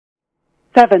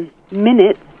7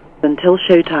 minutes until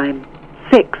showtime.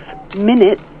 6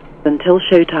 minutes until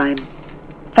showtime.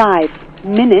 5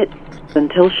 minutes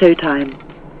until showtime.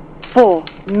 4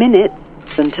 minutes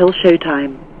until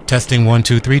showtime. Testing 1,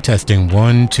 2, 3. Testing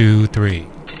 1, 2, 3.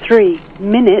 3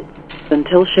 minutes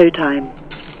until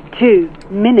showtime. 2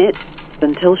 minutes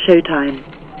until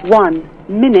showtime. 1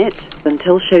 minute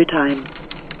until showtime.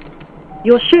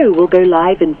 Your show will go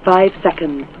live in 5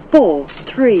 seconds. 4,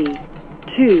 3,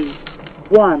 2,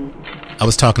 1. I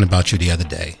was talking about you the other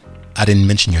day. I didn't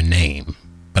mention your name,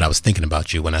 but I was thinking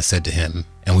about you when I said to him,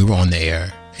 and we were on the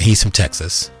air, and he's from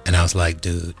Texas, and I was like,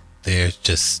 dude, there's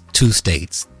just 2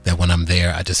 states that when I'm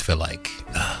there, I just feel like,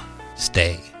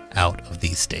 stay out of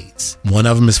these states. One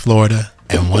of them is Florida,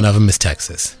 and one of them is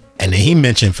Texas. And then he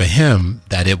mentioned for him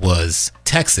that it was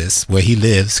Texas, where he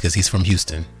lives, because he's from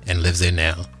Houston and lives there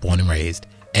now, born and raised,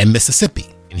 and Mississippi.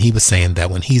 And he was saying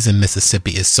that when he's in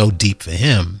Mississippi, it's so deep for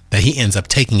him that he ends up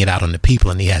taking it out on the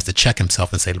people, and he has to check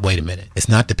himself and say, wait a minute, it's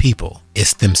not the people,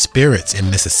 it's them spirits in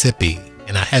Mississippi.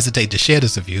 And I hesitate to share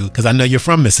this with you because I know you're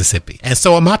from Mississippi. And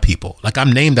so are my people. Like,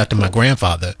 I'm named after my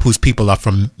grandfather, whose people are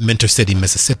from Mentor City,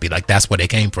 Mississippi. Like, that's where they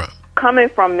came from. Coming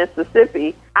from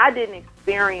Mississippi, I didn't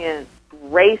experience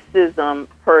racism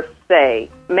per se.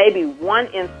 Maybe one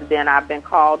incident, I've been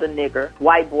called a nigger.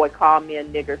 White boy called me a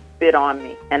nigger, spit on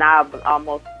me, and I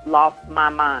almost lost my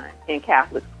mind in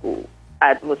Catholic school.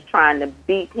 I was trying to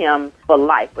beat him for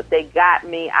life, but they got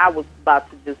me. I was about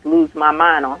to just lose my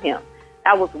mind on him.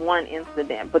 That was one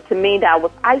incident. But to me, that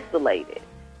was isolated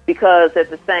because at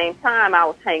the same time, I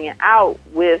was hanging out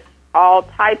with all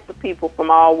types of people from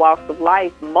all walks of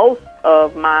life, most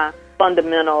of my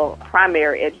fundamental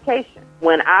primary education.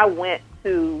 When I went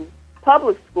to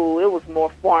public school, it was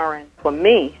more foreign for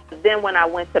me. Then when I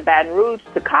went to Baton Rouge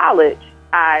to college,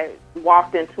 I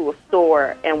walked into a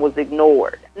store and was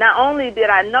ignored. Not only did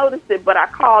I notice it, but I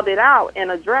called it out and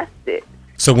addressed it.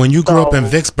 So when you grew up in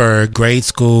Vicksburg, grade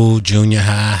school, junior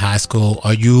high, high school,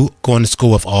 are you going to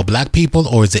school with all black people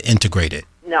or is it integrated?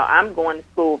 No, I'm going to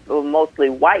school with mostly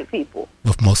white people.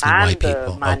 With mostly white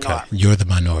people. Okay. You're the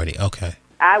minority. Okay.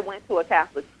 I went to a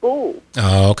Catholic school.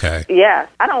 Oh, okay. Yes.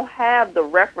 I don't have the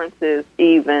references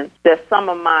even that some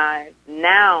of my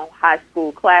now high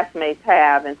school classmates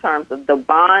have in terms of the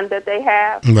bond that they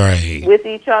have with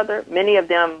each other. Many of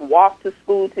them walked to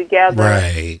school together.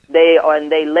 Right. They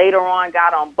later on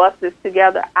got on buses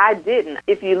together. I didn't.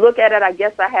 If you look at it, I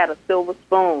guess I had a silver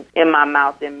spoon in my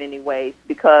mouth in many ways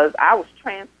because I was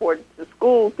transported to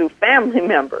school through family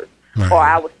members. Right. Or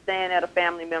I was staying at a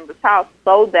family member's house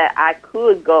so that I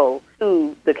could go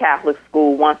to the Catholic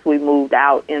school once we moved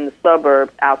out in the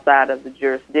suburbs outside of the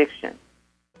jurisdiction.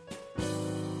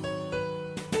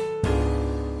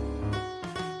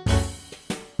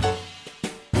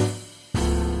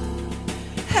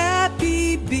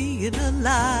 Happy being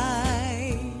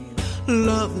alive,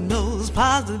 loving those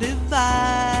positive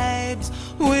vibes,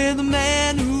 with a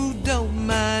man who don't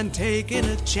mind taking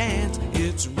a chance.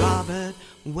 It's Robert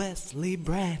Wesley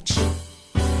Branch.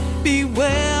 Be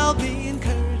well, be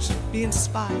encouraged, be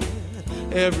inspired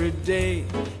every day.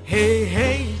 Hey,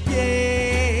 hey,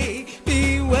 yay.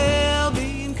 Be well,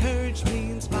 be encouraged,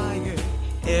 be inspired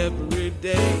every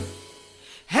day.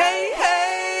 Hey,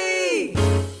 hey.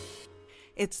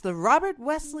 It's the Robert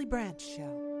Wesley Branch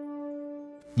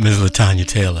Show. Ms. LaTanya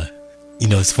Taylor, you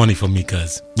know, it's funny for me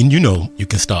because, you know, you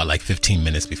can start like 15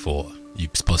 minutes before you're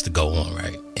supposed to go on,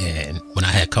 right? And when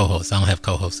I had co-hosts, I don't have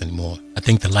co-hosts anymore. I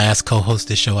think the last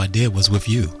co-hosted show I did was with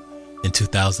you in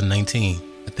 2019.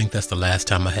 I think that's the last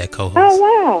time I had co-hosts.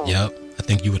 Oh, wow. Yep. I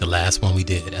think you were the last one we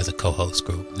did as a co-host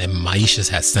group. And Maisha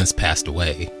has since passed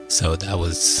away. So that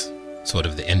was sort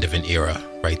of the end of an era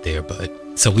right there. But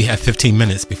so we have 15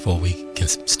 minutes before we can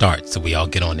start. So we all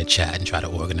get on and chat and try to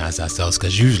organize ourselves.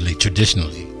 Because usually,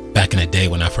 traditionally, back in the day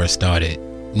when I first started,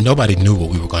 nobody knew what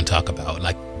we were going to talk about.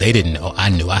 Like, they didn't know. I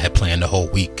knew. I had planned the whole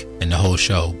week and the whole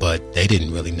show, but they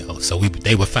didn't really know. So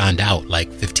they would find out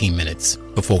like 15 minutes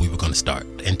before we were going to start.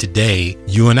 And today,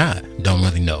 you and I don't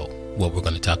really know what we're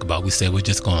going to talk about. We say we're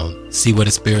just going to see where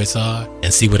the spirits are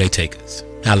and see where they take us.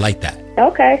 I like that.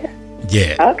 Okay.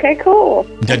 Yeah. Okay, cool.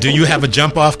 Now, do you have a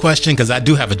jump-off question? Because I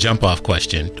do have a jump-off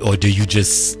question. Or do you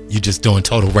just doing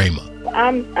total Rhema?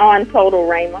 I'm on total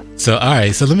Rhema. So, all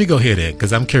right. So let me go here then,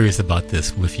 because I'm curious about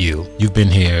this with you. You've been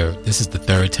here. This is the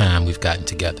third time we've gotten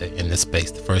together in this space.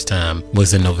 The first time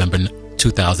was in November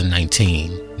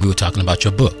 2019. We were talking about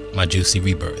your book, My Juicy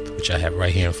Rebirth, which I have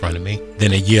right here in front of me.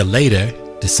 Then a year later,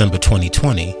 December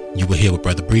 2020, you were here with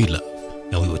Brother Breedlove,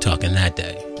 and we were talking that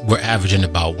day. We're averaging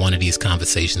about one of these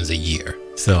conversations a year.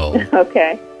 So,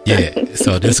 okay. Yeah,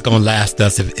 so this is going to last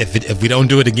us. If we don't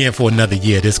do it again for another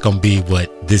year, this is going to be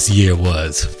what this year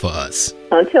was for us.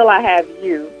 Until I have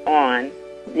you on,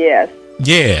 yes.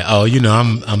 Yeah, oh,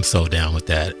 I'm so down with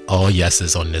that. All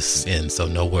yeses on this end, so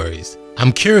no worries.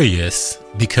 I'm curious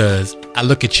because I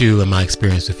look at you and my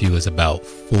experience with you is about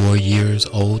 4 years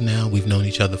old now. We've known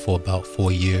each other for about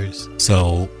 4 years.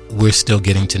 So we're still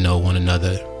getting to know one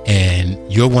another.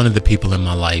 And you're one of the people in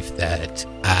my life that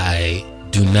I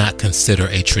do not consider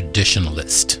a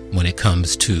traditionalist when it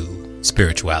comes to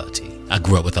spirituality. I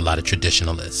grew up with a lot of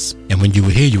traditionalists. And when you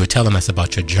were here, you were telling us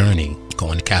about your journey,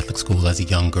 going to Catholic school as a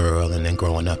young girl and then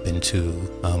growing up into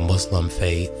Muslim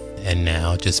faith. And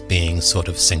now just being sort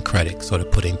of syncretic, sort of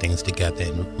putting things together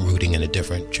and rooting in a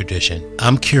different tradition.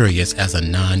 I'm curious, as a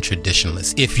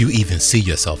non-traditionalist, if you even see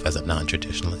yourself as a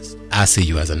non-traditionalist. I see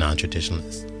you as a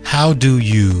non-traditionalist. How do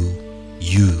you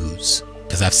use,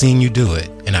 because I've seen you do it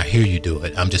and I hear you do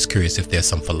it, I'm just curious if there's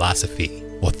some philosophy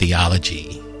or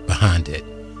theology behind it.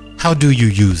 How do you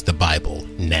use the Bible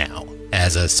now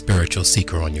as a spiritual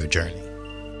seeker on your journey?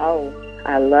 Oh,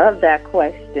 I love that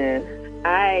question.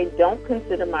 I don't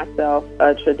consider myself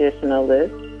a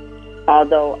traditionalist,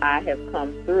 although I have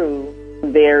come through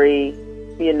very,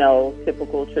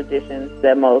 typical traditions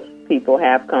that most people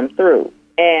have come through.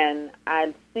 And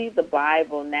I see the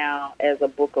Bible now as a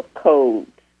book of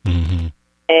codes. Mm-hmm.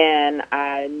 And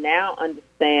I now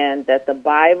understand that the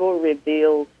Bible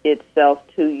reveals itself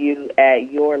to you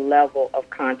at your level of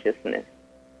consciousness.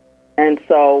 And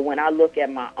so when I look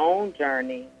at my own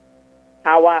journey,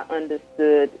 how I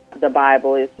understood the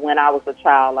Bible is when I was a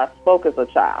child, I spoke as a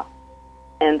child.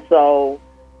 And so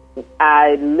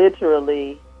I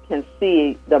literally can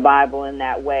see the Bible in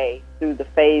that way through the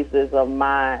phases of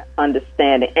my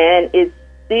understanding. And it's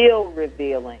still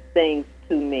revealing things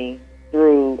to me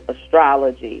through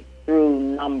astrology, through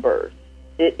numbers.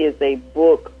 It is a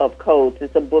book of codes.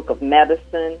 It's a book of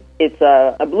medicine. It's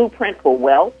a blueprint for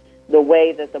wealth. The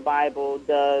way that the Bible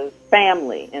does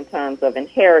family in terms of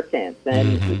inheritance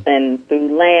and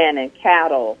through land and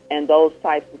cattle and those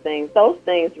types of things. Those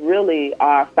things really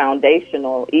are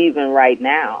foundational even right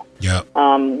now. Yep.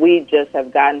 We just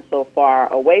have gotten so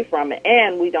far away from it,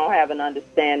 and we don't have an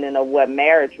understanding of what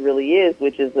marriage really is,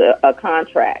 which is a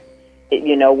contract.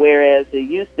 Whereas it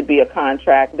used to be a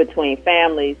contract between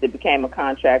families, it became a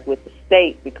contract with the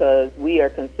state because we are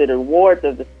considered wards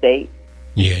of the state.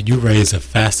 Yeah, you raise a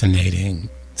fascinating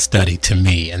study to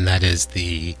me, and that is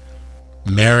the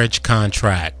marriage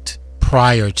contract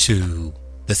prior to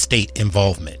the state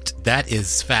involvement. That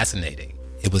is fascinating.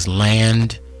 It was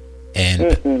land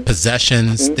and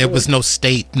possessions. There was no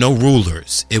state, no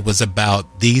rulers. It was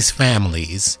about these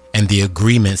families and the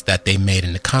agreements that they made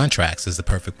in the contracts, is the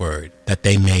perfect word, that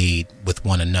they made with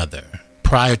one another.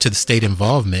 Prior to the state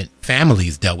involvement,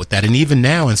 families dealt with that. And even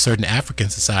now in certain African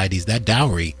societies, that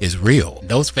dowry is real.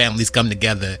 Those families come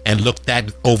together and look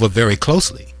that over very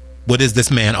closely. What is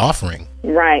this man offering?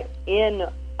 Right. In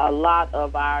a lot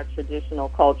of our traditional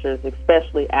cultures,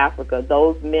 especially Africa,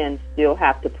 those men still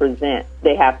have to present.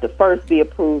 They have to first be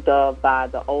approved of by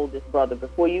the oldest brother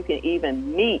before you can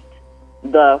even meet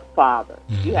the father.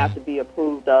 You have to be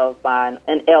approved of by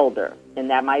an elder. And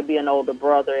that might be an older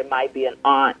brother. It might be an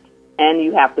aunt. And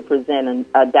you have to present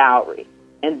a dowry.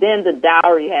 And then the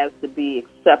dowry has to be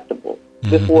acceptable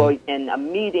before in a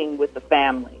meeting with the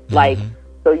family.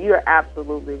 So you're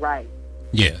absolutely right.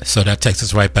 Yeah, so that takes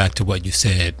us right back to what you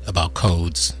said about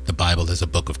codes. The Bible is a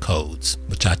book of codes,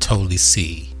 which I totally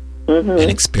see and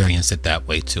experience it that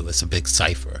way too. It's a big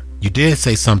cipher. You did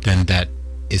say something that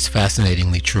is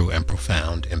fascinatingly true and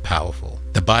profound and powerful.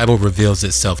 The Bible reveals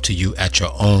itself to you at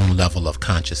your own level of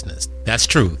consciousness. That's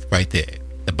truth right there.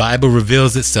 The Bible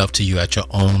reveals itself to you at your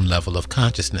own level of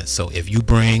consciousness. So if you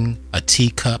bring a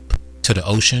teacup to the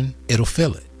ocean, it'll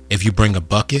fill it. If you bring a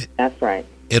bucket, that's right,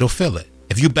 it'll fill it.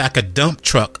 If you back a dump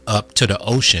truck up to the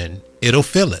ocean, it'll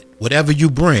fill it. Whatever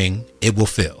you bring, it will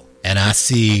fill. And I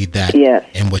see that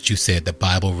in what you said. The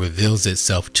Bible reveals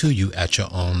itself to you at your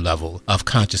own level of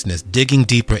consciousness, digging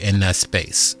deeper in that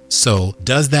space. So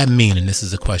does that mean, and this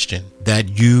is a question,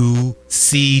 that you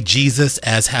see Jesus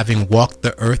as having walked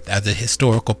the earth as a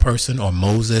historical person, or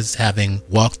Moses having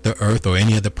walked the earth, or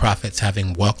any of the prophets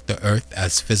having walked the earth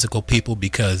as physical people?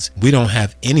 Because we don't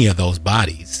have any of those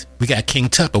bodies. We got King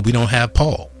Tut, but we don't have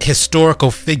Paul.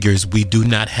 Historical figures, we do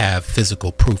not have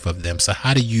physical proof of them. So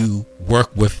how do you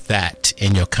work with that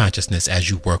in your consciousness as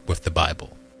you work with the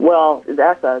Bible? Well,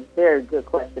 that's a very good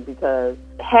question, because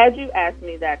had you asked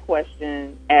me that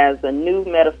question as a new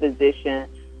metaphysician,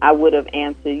 I would have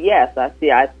answered yes. I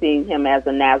see him as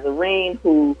a Nazarene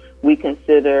who we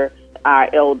consider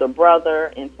our elder brother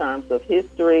in terms of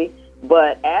history.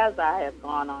 But as I have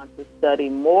gone on to study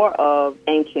more of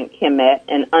ancient Kemet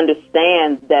and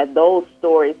understand that those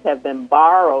stories have been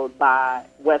borrowed by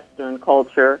Western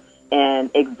culture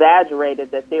and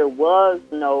exaggerated, that there was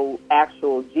no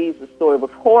actual Jesus story, it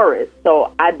was Horus.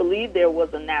 So I believe there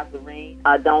was a Nazarene.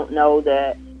 I don't know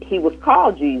that he was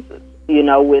called Jesus, you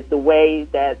know, with the way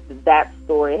that that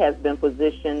story has been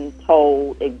positioned,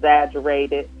 told,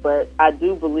 exaggerated. But I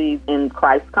do believe in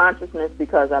Christ consciousness,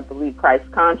 because I believe Christ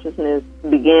consciousness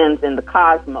begins in the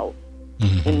cosmos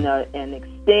and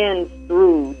extends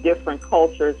through different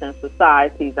cultures and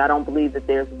societies. I don't believe that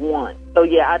there's one. So,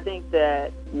 yeah, I think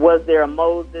that was there a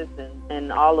Moses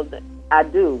and all of that? I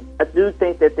do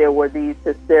think that there were these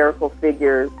hysterical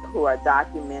figures who are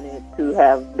documented to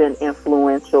have been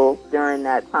influential during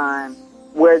that time.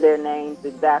 Were their names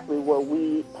exactly what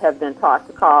we have been taught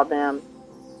to call them?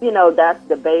 You know, that's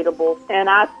debatable. And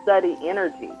I study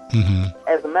energy.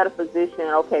 As a metaphysician,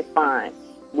 okay, fine.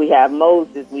 We have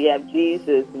Moses, we have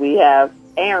Jesus, we have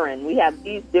Aaron, we have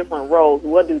these different roles.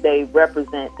 What do they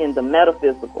represent in the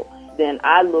metaphysical? Then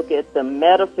I look at the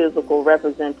metaphysical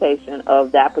representation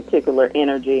of that particular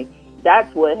energy.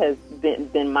 That's what has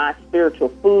been my spiritual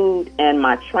food and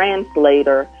my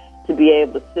translator to be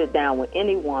able to sit down with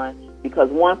anyone. Because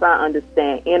once I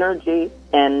understand energy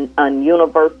and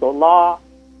universal law,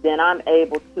 then I'm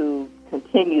able to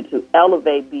continue to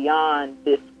elevate beyond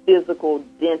this physical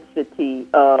density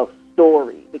of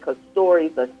stories, because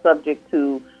stories are subject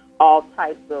to all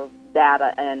types of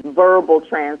data and verbal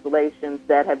translations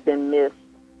that have been missed,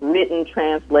 written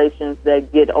translations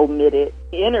that get omitted.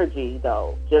 Energy,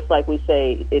 though, just like we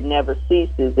say, it never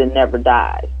ceases, it never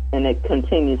dies, and it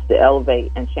continues to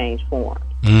elevate and change form.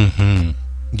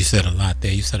 You said a lot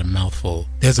there. You said a mouthful.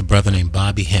 There's a brother named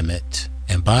Bobby Hemmett,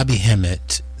 and Bobby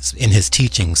Hemmett, in his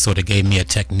teaching, sort of gave me a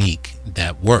technique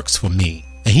that works for me.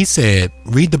 And he said,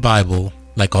 read the Bible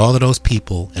like all of those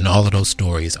people and all of those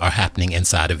stories are happening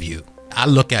inside of you. I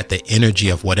look at the energy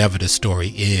of whatever the story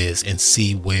is and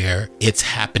see where it's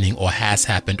happening or has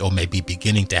happened or may be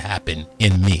beginning to happen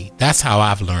in me. That's how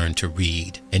I've learned to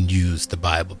read and use the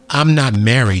Bible. I'm not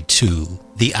married to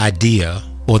the idea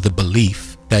or the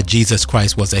belief that Jesus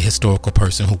Christ was a historical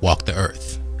person who walked the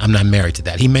earth. I'm not married to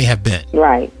that. He may have been.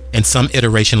 Right. In some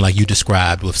iteration like you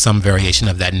described, with some variation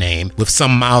of that name, with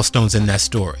some milestones in that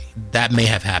story. That may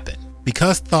have happened.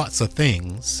 Because thoughts are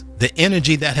things, the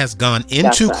energy that has gone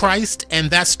into Christ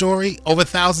and that story over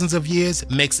thousands of years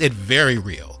makes it very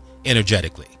real,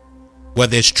 energetically.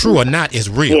 Whether it's true or not is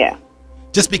real. Yeah.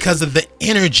 Just because of the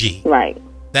energy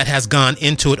that has gone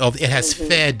into it, it has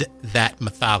fed that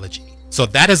mythology. So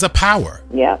that is a power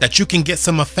that you can get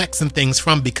some effects and things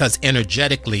from, because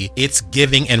energetically it's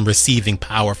giving and receiving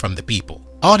power from the people.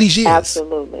 All these years.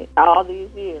 Absolutely. All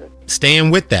these years. Staying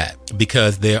with that,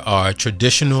 because there are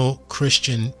traditional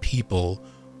Christian people,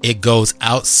 it goes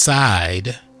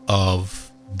outside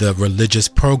of the religious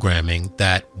programming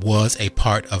that was a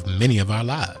part of many of our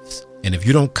lives. And if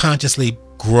you don't consciously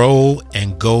grow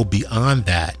and go beyond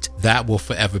that, that will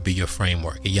forever be your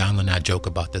framework. Iyanla and I joke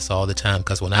about this all the time,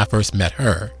 because when I first met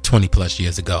her 20 plus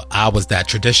years ago, I was that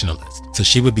traditionalist. So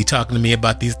she would be talking to me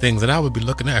about these things and I would be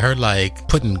looking at her like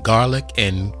putting garlic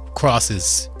and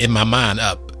crosses in my mind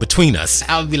up between us.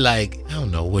 I would be like, I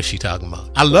don't know what she's talking about.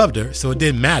 I loved her, so it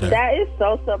didn't matter. That is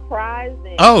so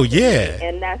surprising. Oh, yeah.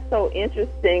 And that's so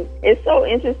interesting. It's so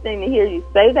interesting to hear you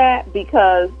say that,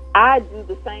 because I do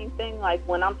the same thing. Like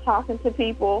when I'm talking to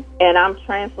people and I'm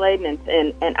translating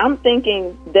and I'm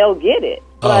thinking they'll get it.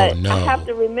 But I have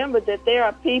to remember that there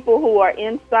are people who are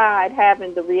inside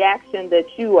having the reaction that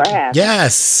you are having.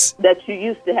 Yes. That you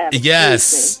used to have.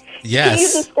 Yes. Yes. Can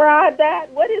you describe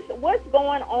that? What's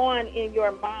going on in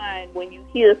your mind when you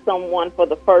hear someone for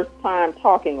the first time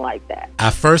talking like that?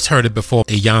 I first heard it before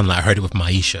Iyanla. I heard it with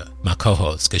Maisha, my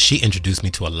co-host, because she introduced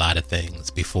me to a lot of things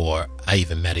before I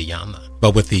even met Iyanla.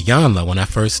 But with Iyanla, when I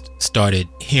first started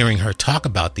hearing her talk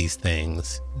about these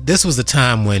things, this was a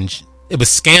time when it was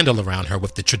scandal around her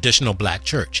with the traditional black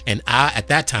church. And I, at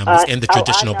that time, was in the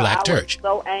traditional black church. I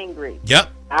was so angry. Yep.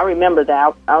 I remember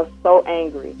that. I was so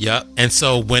angry. Yep. And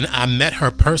so when I met her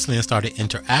personally and started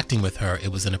interacting with her, it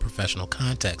was in a professional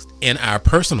context. In our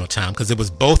personal time, because it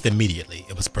was both immediately.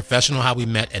 It was professional how we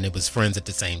met, and it was friends at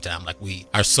the same time. Like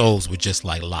our souls were just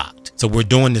like locked. So we're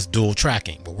doing this dual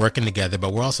tracking. We're working together,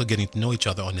 but we're also getting to know each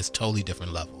other on this totally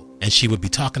different level. And she would be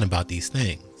talking about these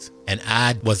things, and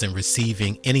I wasn't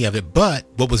receiving any of it. But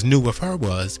what was new with her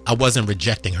was I wasn't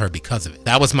rejecting her because of it.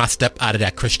 That was my step out of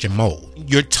that Christian mold.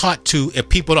 You're taught to, if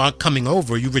people aren't coming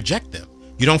over, you reject them.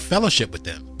 You don't fellowship with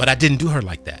them. But I didn't do her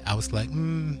like that. I was like,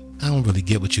 I don't really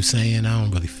get what you're saying. I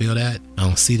don't really feel that. I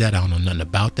don't see that. I don't know nothing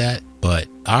about that. But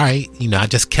all right, I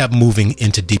just kept moving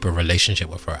into deeper relationship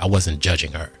with her. I wasn't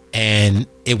judging her. And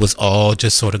it was all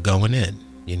just sort of going in.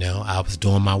 I was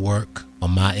doing my work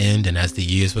on my end, and as the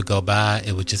years would go by,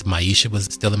 it was just Maisha was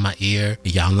still in my ear,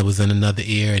 Iyanla was in another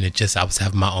ear, and I was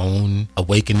having my own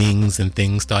awakenings and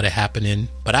things started happening.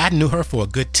 But I knew her for a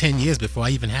good 10 years before I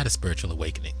even had a spiritual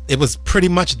awakening. It was pretty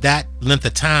much that length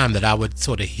of time that I would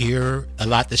sort of hear a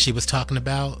lot that she was talking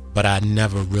about, but I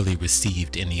never really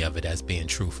received any of it as being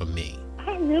true for me.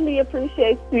 I really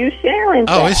appreciate you sharing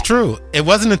that. Oh, it's true. It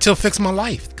wasn't until Fix My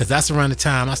Life, because that's around the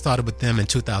time I started with them in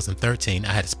 2013.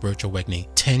 I had a spiritual awakening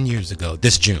 10 years ago,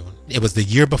 this June. It was the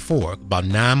year before, about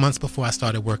 9 months before I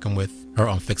started working with her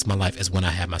on Fix My Life is when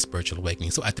I had my spiritual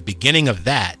awakening. So at the beginning of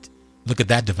that, look at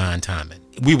that divine timing.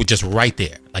 We were just right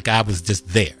there. Like I was just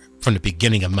there from the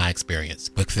beginning of my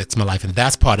experience with Fix My Life. And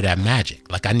that's part of that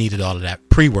magic. Like I needed all of that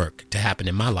pre-work to happen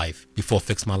in my life before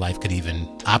Fix My Life could even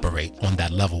operate on that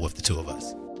level with the two of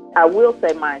us. I will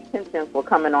say my intention for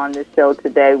coming on this show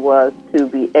today was to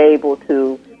be able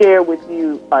to share with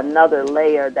you another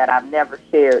layer that I've never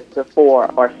shared before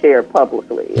or shared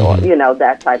publicly or,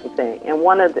 that type of thing. And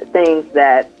one of the things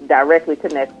that directly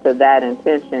connects to that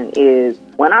intention is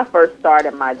when I first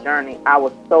started my journey, I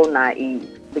was so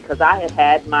naive because I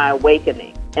had my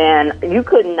awakening. And you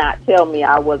could not tell me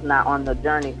I was not on the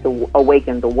journey to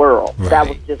awaken the world. Right. That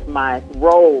was just my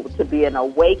role, to be an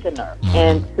awakener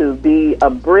and to be a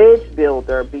bridge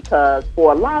builder, because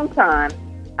for a long time,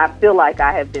 I feel like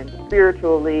I have been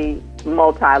spiritually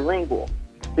multilingual.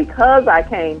 Because I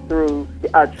came through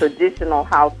a traditional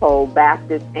household,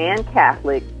 Baptist and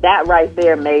Catholic, that right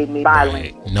there made me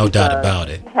bilingual. Right. No doubt about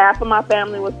it. Half of my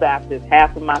family was Baptist,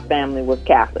 half of my family was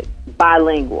Catholic.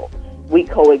 Bilingual. We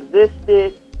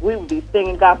coexisted. We would be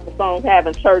singing gospel songs,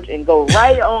 having church, and go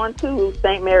right on to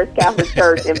St. Mary's Catholic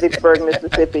Church in Vicksburg,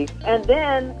 Mississippi. And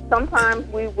then sometimes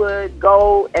we would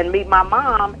go and meet my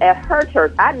mom at her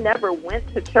church. I never went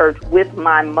to church with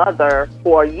my mother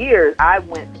for years. I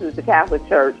went to the Catholic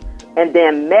Church and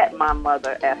then met my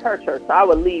mother at her church. So I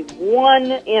would leave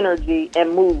one energy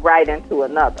and move right into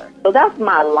another. So that's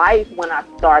my life when I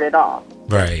started off.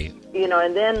 Right.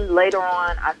 And then later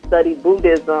on, I studied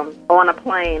Buddhism on a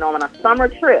plane on a summer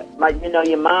trip. Like,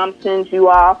 your mom sends you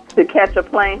off to catch a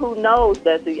plane. Who knows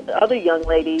that the other young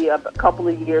lady, a couple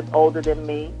of years older than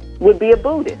me, would be a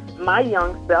Buddhist. My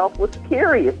young self was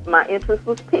curious. My interest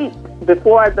was piqued.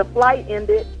 Before the flight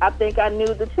ended, I think I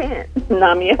knew the chant,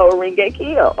 Nam-myoho Renge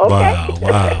Kyo.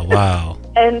 Okay? Wow.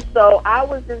 And so I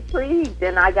was intrigued,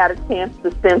 and I got a chance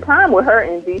to spend time with her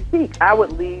in D.C. I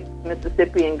would leave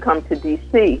Mississippi and come to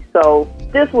D.C. So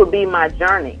this would be my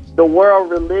journey. The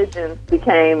world religions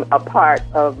became a part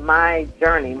of my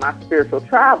journey, my spiritual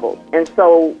travels. And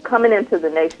so coming into the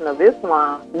Nation of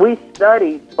Islam, we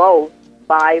studied both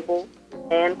Bible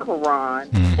and Quran.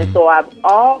 And so I've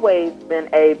always been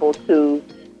able to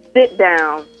sit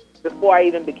down before I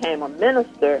even became a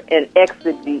minister and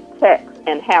exegete text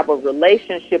and have a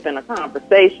relationship and a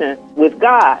conversation with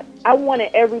God. I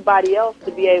wanted everybody else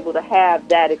to be able to have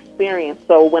that experience.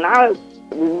 So when I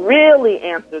really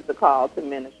answered the call to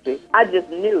ministry, I just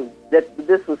knew that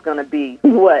this was going to be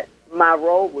what my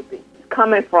role would be.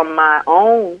 Coming from my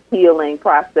own healing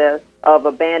process of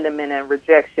abandonment and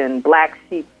rejection, black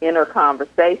sheep inner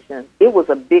conversation, it was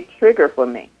a big trigger for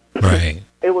me. Right.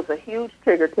 It was a huge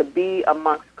trigger to be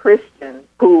amongst Christians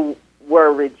who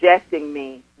were rejecting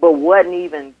me, but wasn't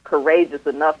even courageous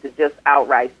enough to just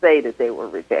outright say that they were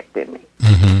rejecting me.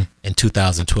 In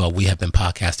 2012, we have been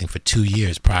podcasting for 2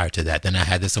 years prior to that. Then I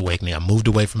had this awakening. I moved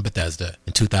away from Bethesda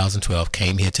in 2012,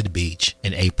 came here to the beach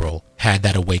in April, had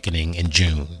that awakening in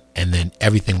June, and then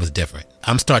everything was different.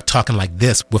 I'm start talking like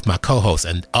this with my co-host,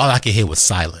 and all I could hear was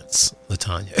silence,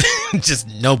 LaTanya. Just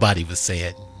nobody was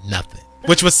saying nothing.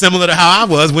 Which was similar to how I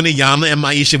was when Iyanla and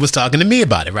Maisha was talking to me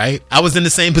about it, right? I was in the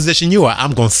same position you are.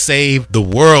 I'm going to save the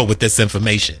world with this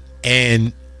information.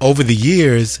 And over the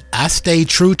years, I stayed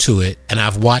true to it, and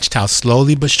I've watched how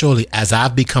slowly but surely, as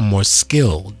I've become more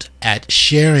skilled at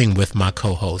sharing with my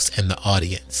co-hosts and the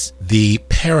audience, the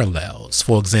parallels.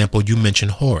 For example, you mentioned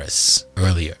Horus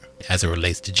earlier as it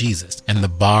relates to Jesus and the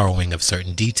borrowing of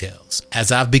certain details.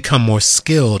 As I've become more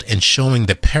skilled in showing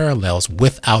the parallels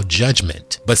without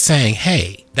judgment, but saying,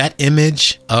 hey, that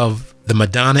image of the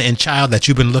Madonna and child that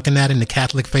you've been looking at in the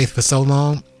Catholic faith for so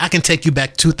long, I can take you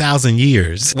back 2,000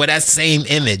 years where that same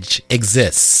image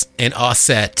exists in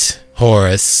Auset,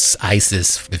 Horus,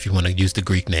 Isis, if you want to use the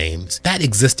Greek names, that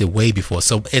existed way before.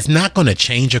 So it's not going to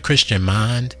change a Christian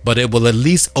mind, but it will at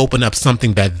least open up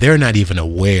something that they're not even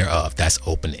aware of that's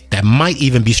opening. That might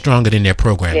even be stronger than their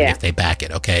programming if they back it,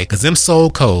 okay? Because them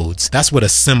soul codes, that's what a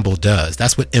symbol does.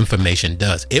 That's what information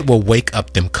does. It will wake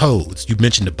up them codes. You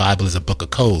mentioned the Bible is a book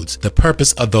of codes. The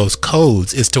purpose of those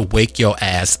codes is to wake your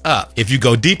ass up. If you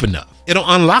go deep enough, it'll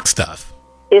unlock stuff.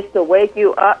 It's to wake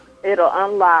you up. It'll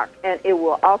unlock, and it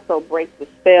will also break the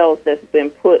spells that's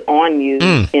been put on you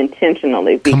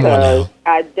intentionally, because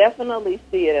I definitely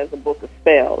see it as a book of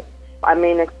spells. I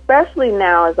mean, especially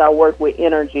now as I work with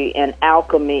energy and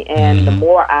alchemy, and the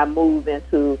more I move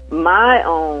into my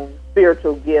own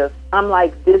spiritual gifts, I'm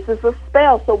like, this is a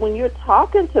spell. So when you're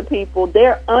talking to people,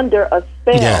 they're under a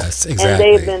spell. Yes, exactly. And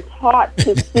they've been taught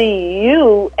to see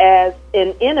you as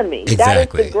an enemy. That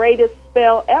is the greatest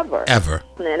spell ever.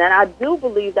 And I do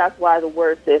believe that's why the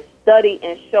word says, study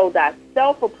and show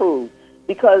thyself approved,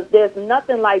 because there's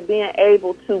nothing like being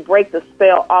able to break the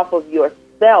spell off of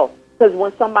yourself. Because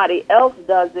when somebody else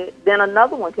does it, then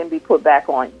another one can be put back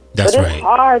on you. That's but it's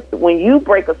hard when you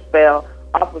break a spell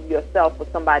off of yourself for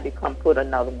somebody to come put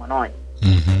another one on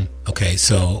you. Okay,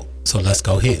 so let's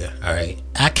go here. All right.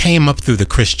 I came up through the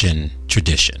Christian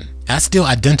tradition. I still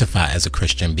identify as a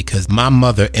Christian because my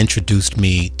mother introduced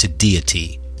me to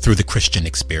deity through the Christian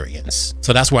experience.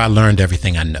 So that's where I learned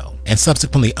everything I know, and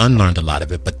subsequently unlearned a lot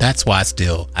of it, but that's why I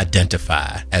still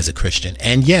identify as a Christian.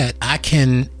 And yet I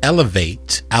can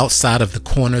elevate outside of the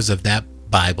corners of that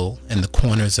Bible and the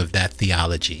corners of that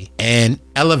theology and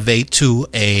elevate to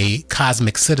a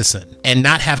cosmic citizen and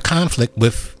not have conflict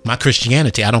with my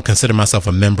Christianity. I don't consider myself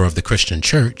a member of the Christian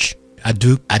church. I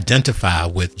do identify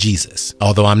with Jesus,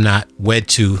 although I'm not wed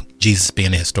to Jesus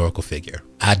being a historical figure.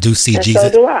 I do see Jesus.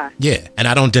 So do I. Yeah. And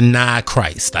I don't deny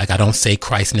Christ. Like, I don't say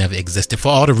Christ never existed for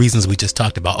all the reasons we just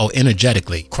talked about. Oh,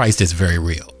 energetically, Christ is very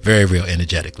real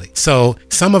energetically. So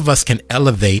some of us can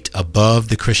elevate above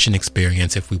the Christian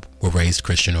experience if we were raised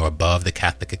Christian, or above the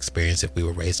Catholic experience if we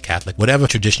were raised Catholic. Whatever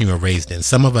tradition you were raised in,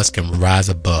 some of us can rise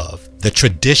above the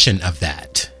tradition of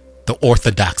that, the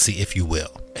orthodoxy, if you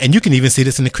will. And you can even see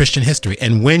this in the Christian history.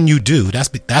 And when you do,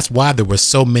 that's why there were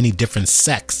so many different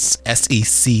sects,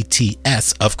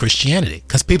 sects, of Christianity,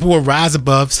 because people will rise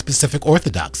above specific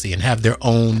orthodoxy and have their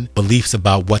own beliefs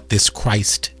about what this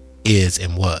Christ is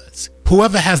and was.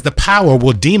 Whoever has the power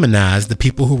will demonize the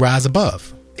people who rise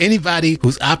above. Anybody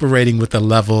who's operating with a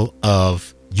level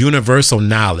of universal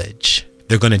knowledge,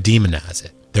 they're going to demonize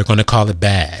it. They're going to call it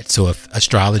bad. So if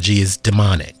astrology is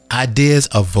demonic, ideas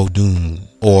of Vodun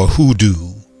or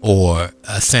hoodoo or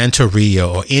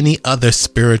Santeria or any other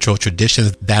spiritual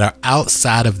traditions that are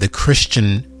outside of the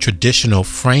Christian traditional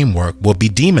framework will be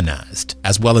demonized,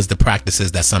 as well as the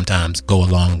practices that sometimes go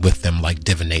along with them, like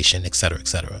divination, etc.,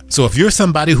 etc. So if you're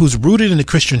somebody who's rooted in the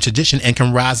Christian tradition and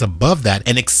can rise above that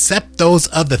and accept those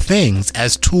other things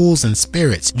as tools and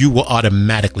spirits, you will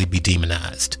automatically be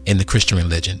demonized in the Christian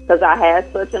religion. Because I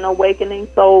had such an awakening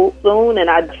so soon, and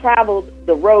I traveled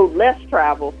the road less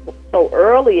traveled so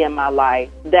early in my life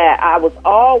that I was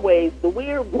always the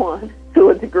weird one to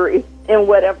a degree in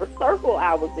whatever circle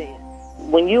I was in.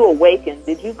 When you awakened,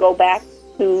 did you go back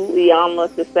to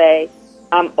Iyanla to say,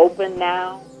 I'm open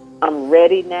now, I'm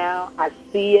ready now, I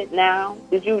see it now?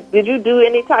 Did you do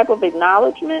any type of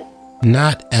acknowledgement?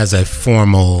 Not as a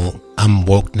formal, I'm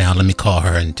woke now, let me call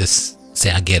her and just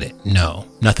say I get it. No,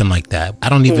 nothing like that. I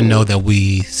don't even know that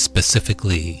we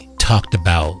specifically talked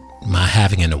about my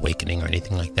having an awakening or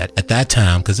anything like that at that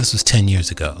time, because this was 10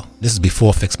 years ago. This is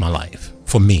before Fix My Life.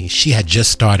 For me, she had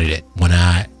just started it when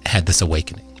I had this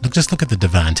awakening. Just look at the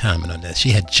divine timing on this. She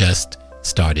had just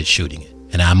started shooting it.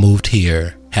 And I moved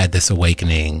here, had this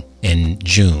awakening in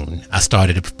June. I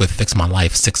started with Fix My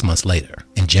Life 6 months later,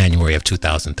 in January of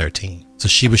 2013. So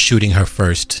she was shooting her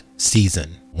first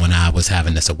season when I was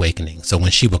having this awakening. So when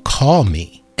she would call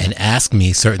me and ask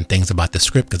me certain things about the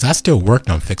script, because I still worked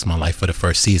on Fix My Life for the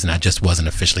first season, I just wasn't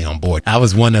officially on board. I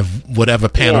was one of whatever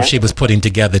panel she was putting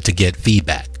together to get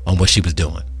feedback on what she was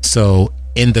doing. So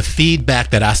in the feedback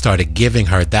that I started giving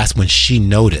her, that's when she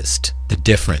noticed the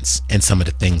difference in some of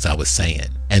the things I was saying.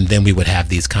 And then we would have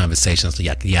these conversations.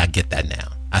 Yeah, I get that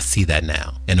now. I see that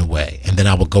now in a way. And then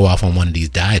I would go off on one of these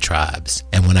diatribes.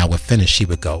 And when I would finish, she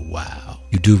would go, wow,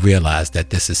 you do realize that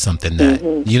this is something that,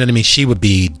 you know what I mean? She would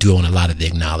be doing a lot of the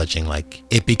acknowledging. Like,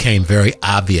 it became very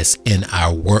obvious in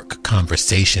our work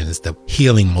conversations, the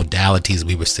healing modalities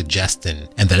we were suggesting,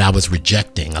 and that I was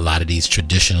rejecting a lot of these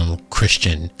traditional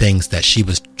Christian things that she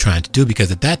was trying to do.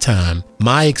 Because at that time,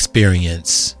 my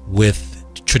experience with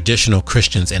traditional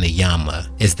Christians in Iyanla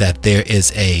is that there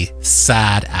is a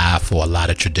side eye for a lot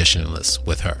of traditionalists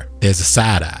with her. There's a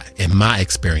side eye in my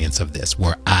experience of this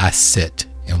where I sit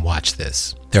and watch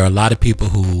this. There are a lot of people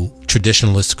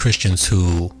traditionalist Christians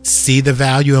who see the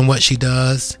value in what she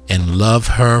does and love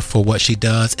her for what she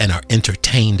does and are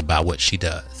entertained by what she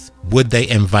does. Would they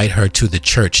invite her to the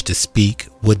church to speak?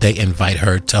 Would they invite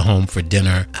her to home for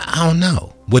dinner? I don't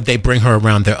know. Would they bring her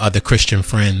around their other Christian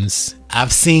friends?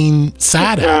 I've seen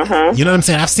side eyes. You know what I'm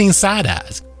saying? I've seen side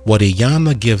eyes. What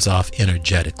Iyanla gives off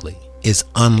energetically is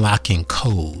unlocking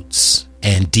codes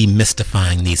and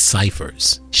demystifying these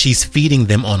ciphers. She's feeding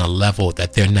them on a level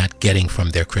that they're not getting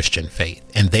from their Christian faith,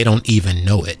 and they don't even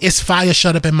know it. It's fire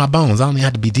shut up in my bones. I don't even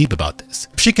have to be deep about this.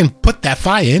 She can put that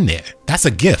fire in there. That's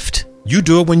a gift. You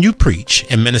do it when you preach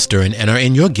and minister and are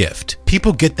in your gift.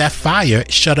 People get that fire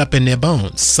shut up in their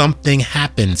bones. Something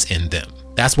happens in them.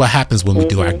 That's what happens when we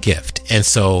do our gift. And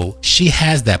so she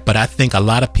has that, but I think a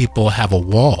lot of people have a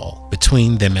wall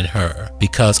between them and her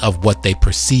because of what they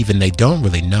perceive and they don't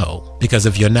really know. Because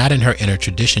if you're not in her inner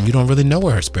tradition, you don't really know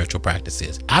where her spiritual practice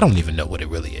is. I don't even know what it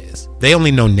really is. They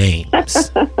only know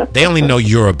names. They only know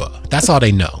Yoruba. That's all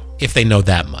they know, if they know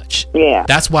that much. Yeah.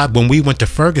 That's why when we went to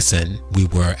Ferguson, we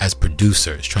were, as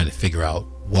producers, trying to figure out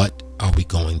what are we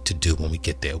going to do when we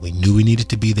get there. We knew we needed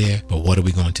to be there, but what are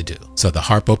we going to do? So the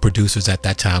Harpo producers at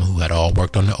that time, who had all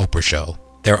worked on the Oprah show,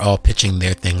 they're all pitching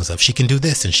their things of she can do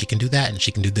this and she can do that and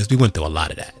she can do this. We went through a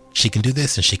lot of that. She can do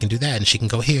this and she can do that and she can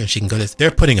go here and she can go this. They're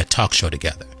putting a talk show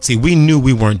together. See, we knew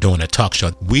we weren't doing a talk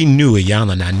show. We knew,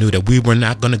 Iyanla and I knew that we were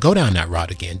not going to go down that route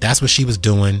again. That's what she was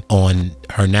doing on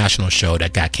her national show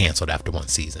that got canceled after one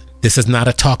season. This is not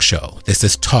a talk show. This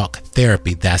is talk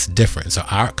therapy. That's different. So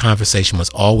our conversation was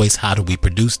always, how do we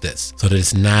produce this so that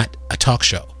it's not a talk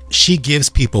show? She gives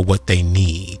people what they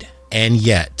need. And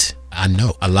yet, I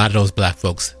know a lot of those Black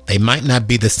folks, they might not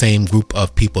be the same group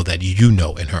of people that you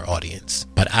know in her audience,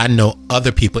 but I know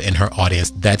other people in her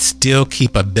audience that still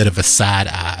keep a bit of a side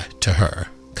eye to her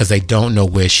because they don't know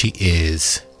where she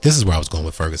is. This is where I was going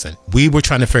with Ferguson. We were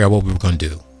trying to figure out what we were going to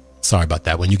do. Sorry about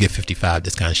that. When you get 55,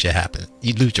 this kind of shit happens.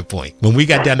 You lose your point. When we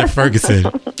got down to Ferguson,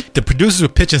 the producers were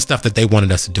pitching stuff that they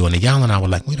wanted us to do. And Iyanla and I were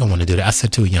like, we don't want to do that. I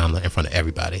said to Iyanla in front of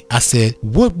everybody, I said,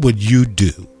 what would you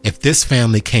do if this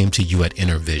family came to you at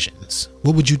Inner Visions?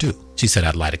 What would you do? She said,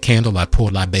 I'd light a candle, I'd pour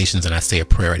libations, and I'd say a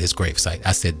prayer at his gravesite.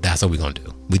 I said, that's what we're going to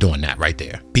do. We're doing that right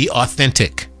there. Be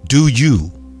authentic. Do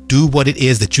you. Do what it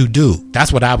is that you do.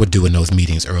 That's what I would do in those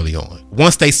meetings early on.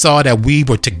 Once they saw that we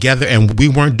were together and we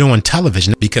weren't doing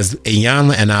television, because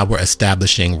Iyanla and I were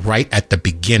establishing right at the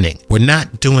beginning, we're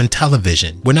not doing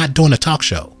television. We're not doing a talk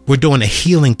show. We're doing a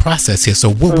healing process here. So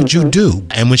what would you do?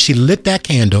 And when she lit that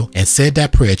candle and said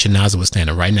that prayer, Chinaza was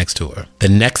standing right next to her. The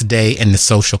next day in the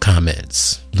social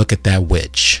comments, look at that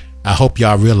witch. I hope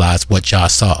y'all realize what y'all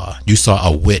saw. You saw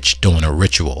a witch doing a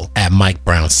ritual at Mike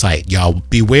Brown's site. Y'all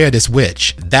beware this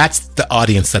witch. That's the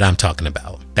audience that I'm talking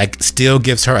about. That still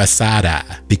gives her a side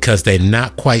eye because they're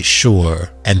not quite sure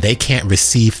and they can't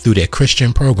receive through their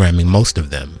Christian programming, most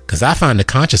of them. Because I find the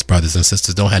conscious brothers and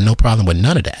sisters don't have no problem with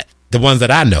none of that. The ones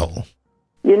that I know.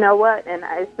 You know what? And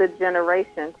it's a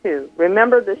generation, too.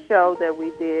 Remember the show that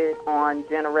we did on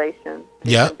generations?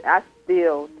 Yeah. I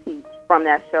still teach from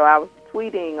that show. I was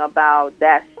tweeting about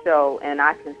that show, and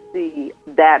I can see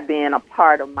that being a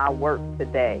part of my work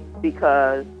today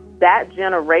because that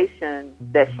generation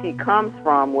that she comes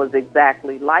from was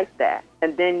exactly like that.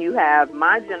 And then you have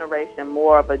my generation,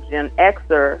 more of a Gen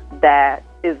Xer that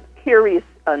is curious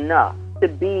enough to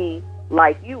be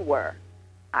like you were.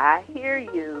 I hear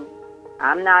you.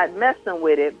 I'm not messing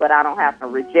with it, but I don't have to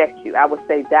reject you. I would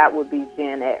say that would be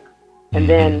Gen X. And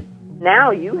then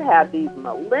now you have these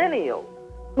millennials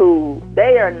who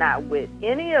they are not with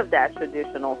any of that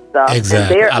traditional stuff.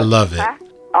 Exactly. And I love it.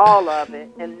 All of it.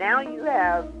 And now you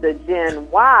have the Gen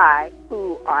Y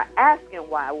who are asking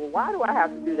why. Well, why do I have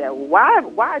to do that?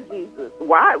 Why Jesus?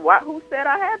 Why? Who said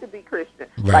I had to be Christian?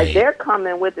 Right. Like they're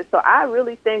coming with it. So I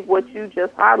really think what you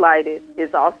just highlighted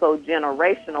is also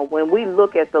generational when we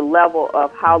look at the level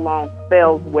of how long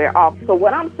spells wear off. So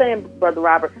what I'm saying, Brother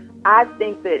Robert, I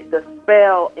think that the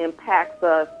spell impacts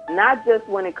us not just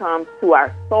when it comes to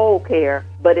our soul care,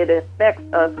 but it affects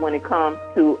us when it comes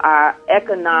to our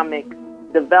economic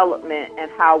development and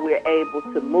how we're able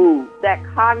to move. That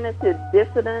cognitive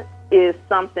dissonance is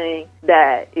something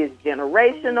that is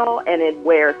generational and it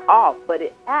wears off, but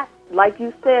it acts, like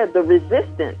you said, the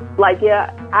resistance. Like,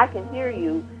 yeah, I can hear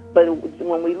you, but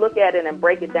when we look at it and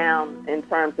break it down in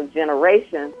terms of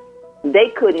generations, they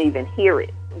couldn't even hear it.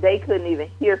 They couldn't even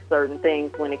hear certain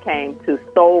things when it came to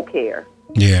soul care.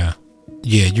 Yeah.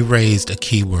 Yeah, you raised a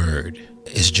key word.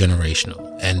 is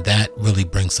generational, and that really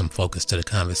brings some focus to the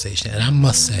conversation. And I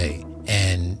must say,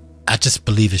 and I just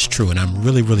believe it's true, and I'm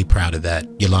really, really proud of that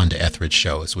Yolanda Etheridge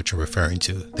show is what you're referring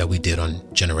to, that we did on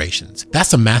Generations.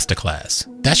 That's a masterclass.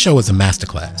 That show is a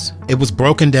masterclass. It was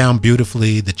broken down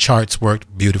beautifully. The charts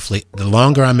worked beautifully. The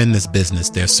longer I'm in this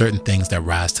business, there are certain things that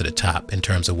rise to the top in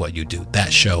terms of what you do.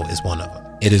 That show is one of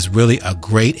them. It is really a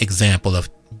great example of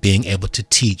being able to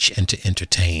teach and to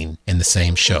entertain in the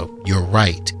same show. You're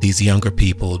right. These younger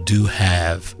people do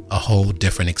have a whole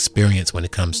different experience when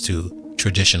it comes to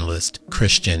traditionalist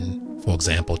Christian, for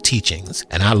example, teachings.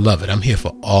 And I love it. I'm here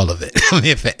for all of it. I'm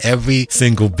here for every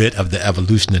single bit of the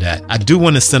evolution of that. I do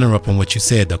want to center up on what you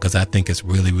said, though, because I think it's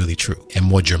really, really true and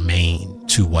more germane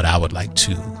to what I would like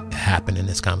to happen in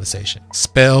this conversation.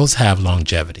 Spells have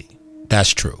longevity.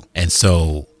 That's true. And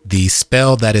so the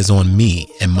spell that is on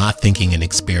me and my thinking and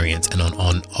experience and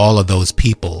on all of those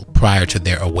people prior to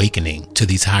their awakening to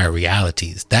these higher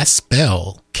realities, that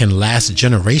spell can last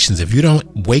generations if you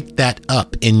don't wake that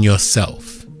up in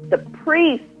yourself. The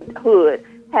priesthood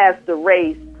has to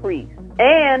raise priests.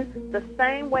 And the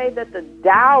same way that the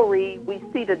dowry, we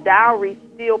see the dowry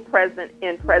still present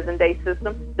in present day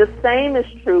system, the same is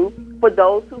true for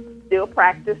those who still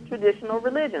practice traditional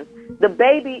religions. The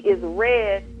baby is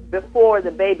read before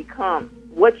the baby comes.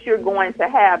 What you're going to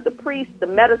have, the priest, the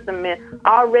medicine men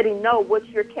already know what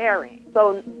you're carrying.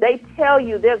 So they tell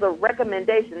you there's a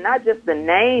recommendation, not just the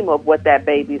name of what that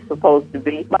baby is supposed to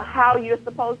be, but how you're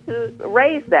supposed to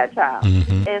raise that child.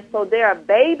 Mm-hmm. And so there are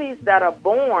babies that are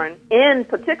born in,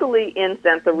 particularly in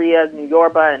Santeria, New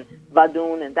Yorba, and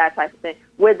Vadun, and that type of thing,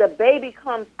 where the baby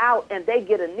comes out and they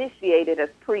get initiated as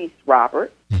priests,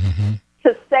 Robert, mm-hmm.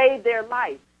 to save their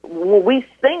life. When we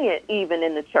sing it even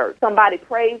in the church, somebody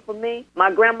prayed for me,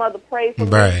 my grandmother prayed for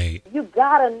me. You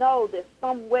gotta know that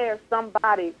somewhere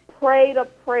somebody prayed a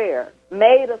prayer,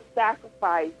 made a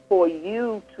sacrifice for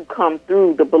you to come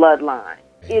through the bloodline.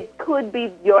 It could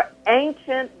be your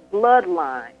ancient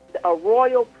bloodline, a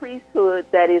royal priesthood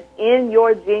that is in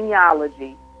your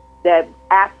genealogy that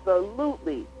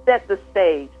absolutely set the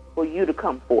stage for you to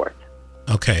come forth.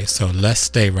 Okay, so let's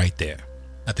stay right there.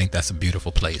 I think that's a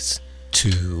beautiful place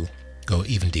to go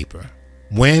even deeper.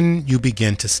 When you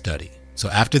begin to study, so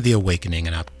after the awakening,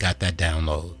 and I got that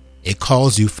download, it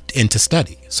calls you into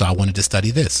study. So I wanted to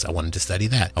study this. I wanted to study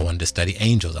that. I wanted to study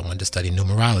angels. I wanted to study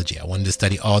numerology. I wanted to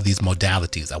study all these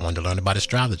modalities. I wanted to learn about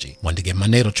astrology. I wanted to get my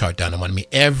natal chart done.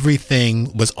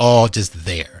 Everything was all just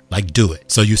there. Like, do it.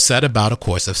 So you set about a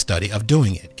course of study of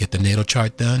doing it. Get the natal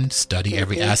chart done, study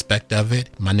every aspect of it.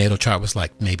 My natal chart was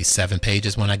like maybe 7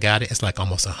 pages when I got it. It's like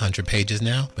almost 100 pages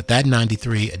now. But that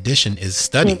 93 edition is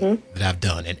study that I've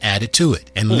done and added to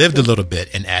it and lived a little bit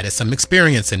and added some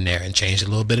experience in there and changed a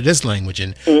little bit of this language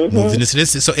and moved into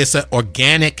this. So it's an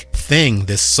organic thing,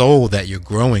 this soul that you're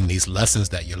growing, these lessons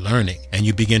that you're learning, and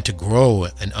you begin to grow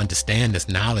and understand this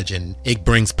knowledge, and it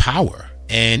brings power.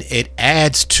 And it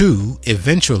adds to,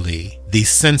 eventually, the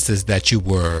senses that you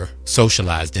were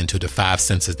socialized into, the 5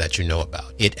 senses that you know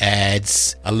about. It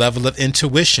adds a level of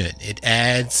intuition. It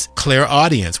adds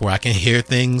clairaudience, where I can hear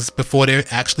things before they're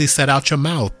actually said out your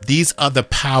mouth. These other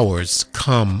powers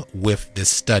come with this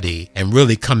study and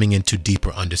really coming into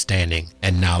deeper understanding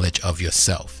and knowledge of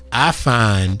yourself. I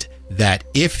find that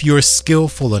if you're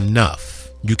skillful enough,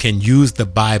 you can use the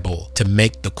Bible to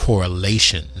make the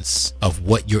correlations of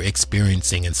what you're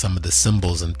experiencing and some of the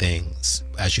symbols and things.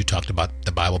 As you talked about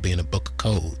the Bible being a book of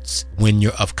codes. When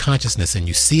you're of consciousness and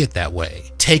you see it that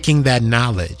way, taking that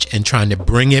knowledge and trying to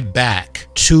bring it back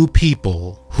to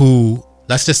people who,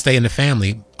 let's just say in the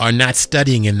family, are not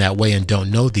studying in that way and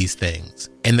don't know these things.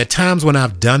 And the times when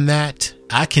I've done that,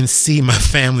 I can see my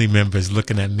family members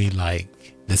looking at me like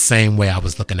the same way I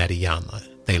was looking at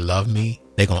Iyanla. They love me.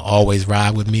 They're going to always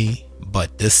ride with me.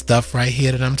 But this stuff right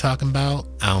here that I'm talking about,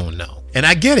 I don't know. And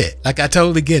I get it. Like, I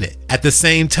totally get it. At the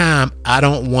same time, I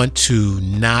don't want to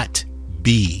not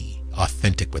be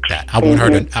authentic with that. I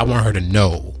want her to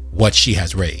know what she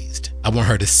has raised. I want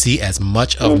her to see as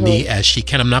much of me as she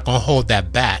can. I'm not going to hold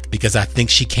that back because I think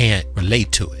she can't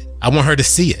relate to it. I want her to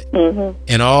see it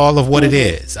and all of what it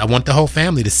is. I want the whole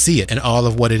family to see it and all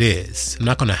of what it is. I'm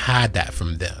not going to hide that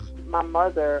from them. My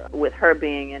mother, with her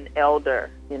being an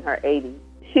elder in her 80s,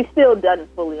 she still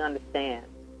doesn't fully understand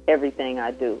everything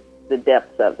I do, the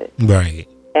depths of it. Right.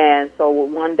 And so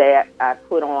one day I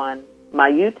put on my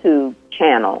YouTube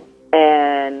channel,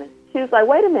 and she was like,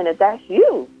 wait a minute, that's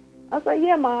you. I was like,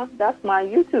 yeah, Mom, that's my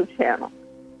YouTube channel.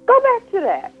 Go back to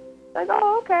that. Like,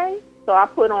 oh, okay. So I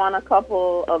put on a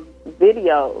couple of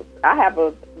videos. I have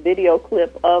a video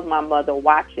clip of my mother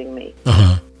watching me.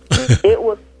 It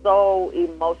was so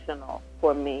emotional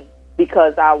for me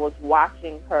because I was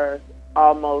watching her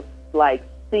almost like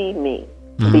see me,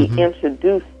 be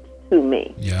introduced to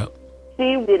me. Yep.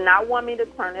 She did not want me to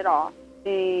turn it off.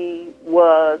 She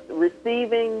was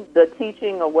receiving the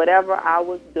teaching or whatever I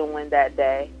was doing that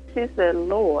day. She said,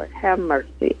 Lord, have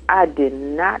mercy. I did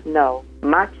not know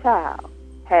my child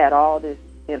had all this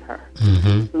in her.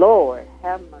 Lord,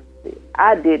 have mercy.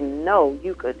 I didn't know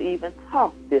you could even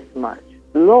talk this much.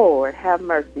 Lord, have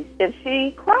mercy. And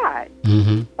she cried.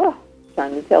 Oh,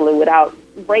 trying to tell it without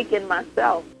breaking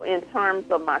myself. In terms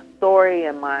of my story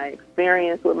and my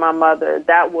experience with my mother,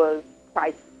 that was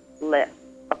priceless,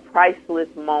 a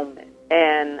priceless moment.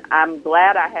 And I'm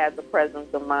glad I had the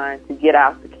presence of mind to get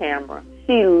out the camera.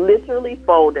 She literally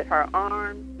folded her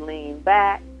arms, leaned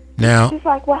back. Now, she's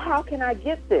like, well, how can I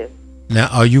get this? Now,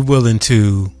 are you willing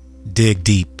to dig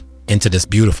deep into this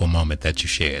beautiful moment that you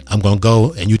shared? I'm going to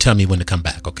go and you tell me when to come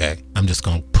back, okay? I'm just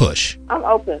going to push. I'm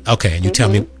open. Okay, and you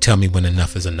tell me when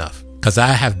enough is enough. Because I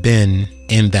have been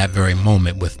in that very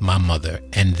moment with my mother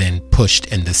and then pushed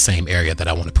in the same area that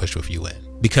I want to push with you in.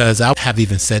 Because I have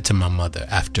even said to my mother,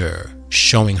 after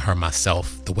showing her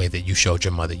myself the way that you showed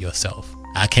your mother yourself,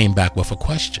 I came back with a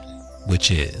question,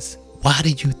 which is, why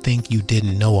did you think you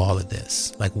didn't know all of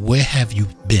this? Like, where have you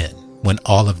been when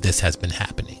all of this has been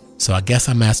happening? So I guess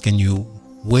I'm asking you,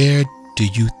 where do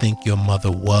you think your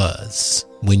mother was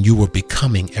when you were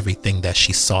becoming everything that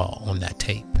she saw on that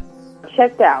tape?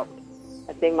 Checked out.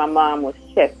 I think my mom was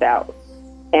checked out.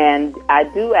 And I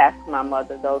do ask my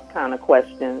mother those kind of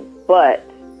questions, but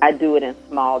I do it in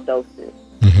small doses.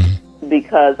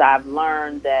 Because I've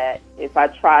learned that if I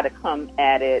try to come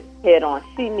at it head on,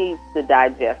 she needs to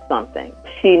digest something.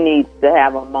 She needs to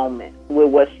have a moment with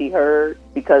what she heard,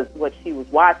 because what she was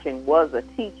watching was a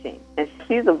teaching. And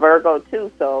she's a Virgo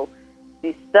too, so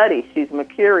she studies, she's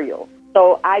mercurial.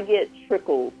 So I get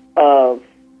trickles of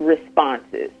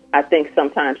responses. I think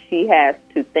sometimes she has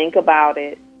to think about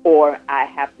it, or I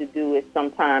have to do it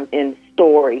sometimes in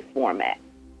story format.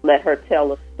 Let her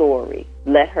tell a story.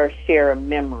 Let her share a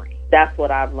memory. That's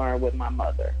what I've learned with my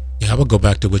mother. Yeah, I would go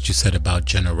back to what you said about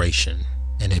generation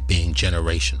and it being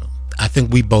generational. I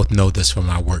think we both know this from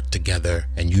our work together,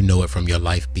 and you know it from your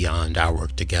life beyond our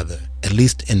work together, at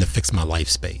least in the Fix My Life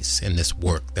space, in this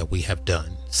work that we have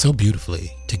done so beautifully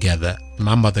together.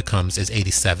 My mother is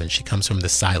 87. She comes from the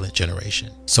silent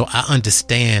generation. So I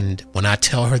understand when I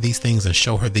tell her these things and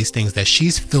show her these things that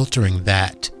she's filtering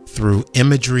that through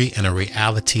imagery and a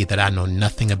reality that I know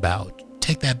nothing about.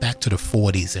 Take that back to the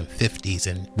 40s and 50s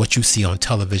and what you see on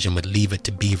television with Leave It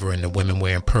to Beaver and the women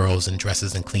wearing pearls and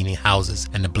dresses and cleaning houses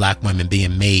and the black women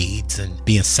being maids and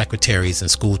being secretaries and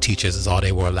school teachers is all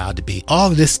they were allowed to be. All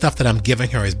of this stuff that I'm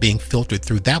giving her is being filtered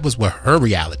through. That was what her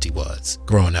reality was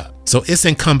growing up. So it's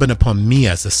incumbent upon me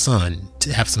as a son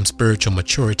to have some spiritual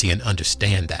maturity and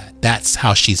understand that. That's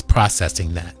how she's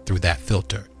processing that, through that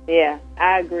filter. Yeah,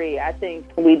 I agree. I think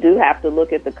we do have to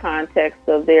look at the context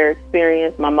of their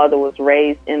experience. My mother was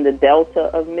raised in the Delta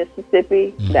of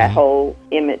Mississippi, that whole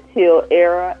Emmett Till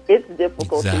era. It's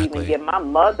difficult to even get my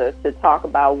mother to talk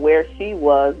about where she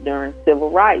was during civil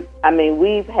rights. I mean,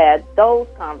 we've had those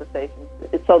conversations.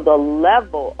 So the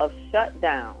level of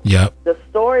shutdown, the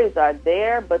stories are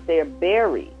there, but they're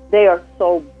buried. They are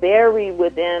so buried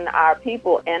within our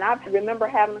people. And I remember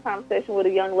having a conversation with a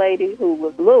young lady who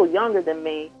was a little younger than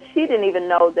me. She didn't even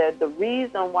know that the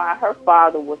reason why her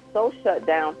father was so shut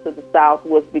down to the South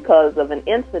was because of an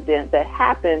incident that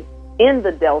happened in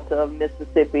the Delta of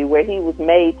Mississippi, where he was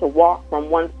made to walk from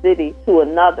one city to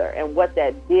another, and what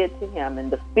that did to him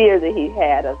and the fear that he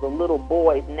had as a little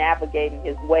boy navigating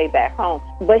his way back home.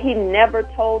 But he never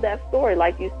told that story,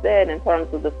 like you said, in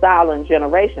terms of the silent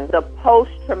generation. The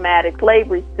post-traumatic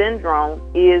slavery syndrome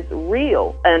is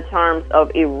real in terms of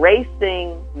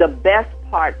erasing the best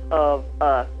parts of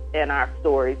us and our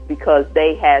stories because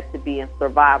they had to be in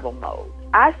survival mode.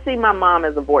 I see my mom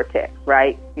as a vortex,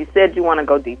 right? You said you want to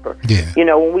go deeper. Yeah. You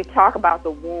know, when we talk about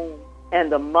the womb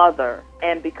and the mother,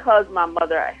 and because my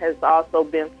mother has also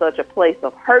been such a place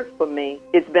of hurt for me,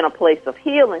 it's been a place of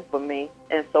healing for me.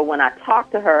 And so when I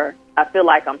talk to her, I feel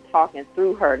like I'm talking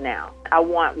through her now. I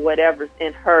want whatever's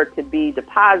in her to be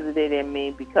deposited in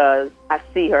me because I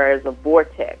see her as a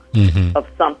vortex of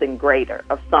something greater,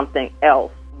 of something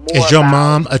else. Is your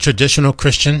mom a traditional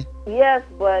Christian? Yes,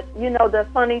 but, you know, the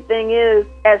funny thing is,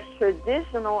 as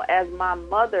traditional as my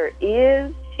mother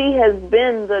is, she has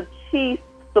been the chief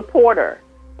supporter.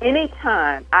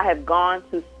 Anytime I have gone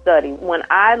to study, when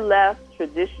I left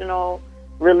traditional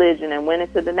religion and went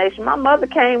into the nation, my mother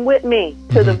came with me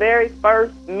to the very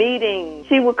first meeting.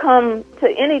 She would come to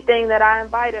anything that I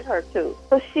invited her to.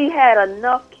 So she had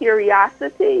enough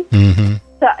curiosity to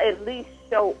at least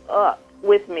show up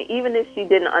with me, even if she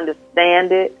didn't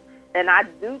understand it. And I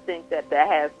do think that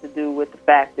has to do with the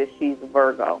fact that she's a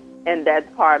Virgo, and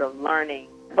that's part of learning.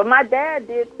 But my dad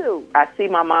did too. I see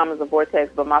my mom as a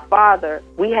vortex, but my father,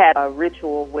 we had a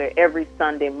ritual where every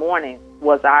Sunday morning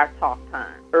was our talk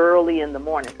time, early in the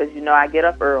morning, because, I get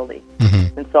up early.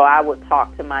 Mm-hmm. And so I would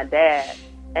talk to my dad,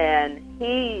 and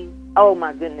he, oh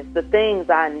my goodness, the things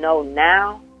I know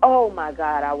now, oh my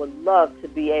God, I would love to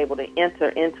be able to enter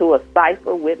into a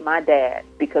cipher with my dad,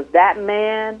 because that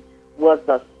man was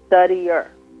a studier.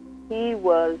 He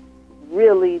was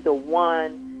really the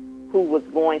one who was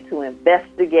going to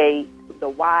investigate the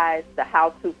whys, the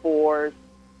how-to-fors,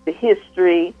 the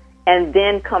history, and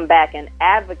then come back and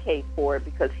advocate for it,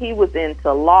 because he was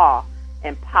into law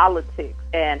and politics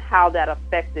and how that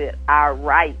affected our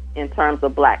rights in terms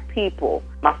of black people.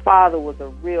 My father was a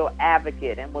real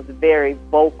advocate and was very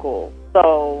vocal.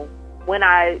 So when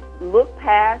I look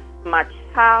past my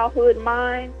childhood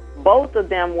mind, both of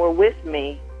them were with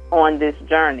me on this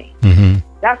journey. Mm-hmm.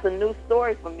 That's a new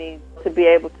story for me to be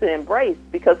able to embrace,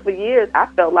 because for years I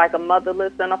felt like a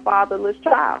motherless and a fatherless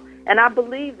child, and I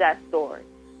believe that story.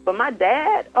 But my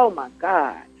dad, oh my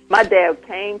God, my dad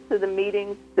came to the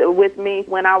meetings with me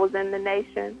when I was in the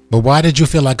nation. But why did you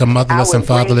feel like a motherless and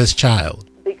fatherless child?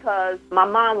 Because my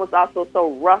mom was also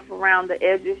so rough around the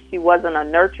edges. She wasn't a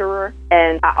nurturer,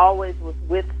 and I always was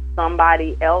with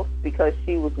somebody else because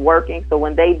she was working. So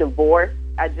when they divorced,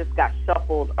 I just got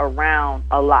shuffled around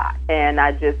a lot, and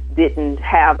I just didn't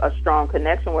have a strong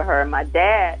connection with her. And my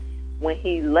dad, when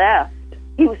he left,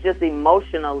 he was just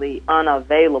emotionally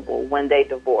unavailable when they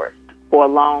divorced for a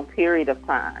long period of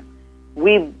time.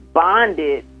 We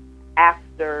bonded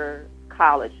after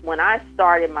college. When I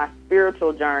started my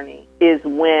spiritual journey is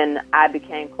when I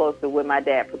became closer with my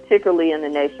dad, particularly in the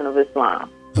Nation of Islam.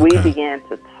 Okay. We began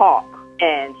to talk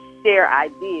and share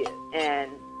ideas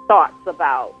and thoughts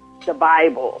about the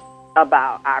Bible,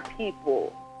 about our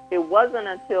people. It wasn't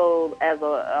until as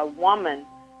a woman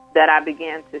that I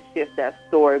began to shift that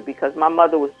story, because my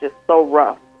mother was just so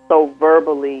rough, so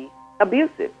verbally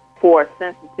abusive for a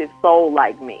sensitive soul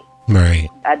like me. Right.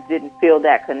 I didn't feel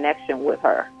that connection with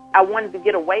her. I wanted to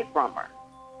get away from her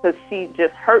because she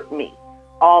just hurt me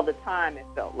all the time, it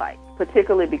felt like,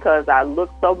 particularly because I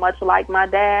looked so much like my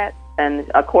dad,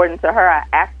 and according to her, I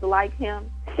acted like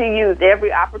him. She used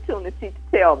every opportunity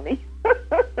to tell me.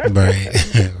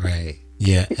 Right, right.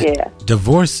 Yeah.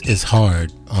 Divorce is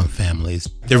hard on families.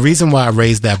 The reason why I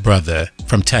raised that brother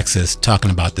from Texas talking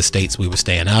about the states we were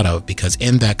staying out of, because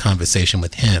in that conversation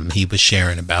with him, he was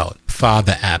sharing about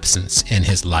father absence in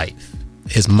his life.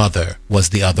 His mother was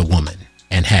the other woman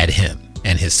and had him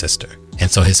and his sister.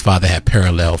 And so his father had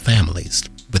parallel families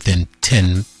within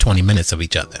 10, 20 minutes of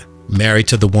each other. Married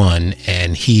to the one,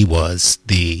 and he was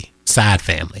the side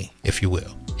family, if you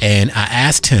will. And I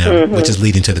asked him, which is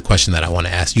leading to the question that I want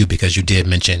to ask you, because you did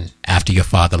mention after your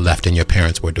father left and your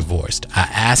parents were divorced. I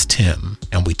asked him,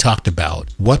 and we talked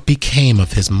about what became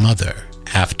of his mother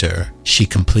after she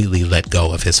completely let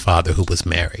go of his father who was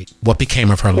married. What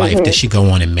became of her life? Did she go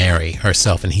on and marry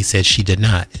herself? And he said she did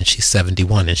not. And she's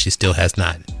 71 and she still has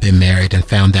not been married and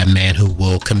found that man who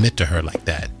will commit to her like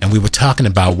that. And we were talking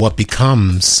about what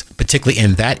becomes, particularly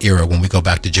in that era when we go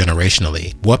back to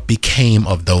generationally, what became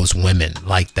of those women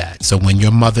like that. So when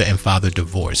your mother and father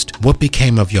divorced, what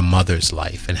became of your mother's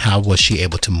life, and how was she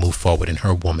able to move forward in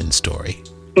her woman story?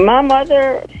 My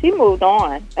mother, she moved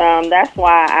on. That's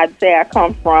why I'd say I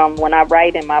come from, when I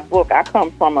write in my book, I come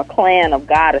from a clan of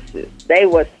goddesses. They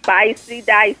were spicy,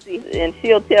 dicey, and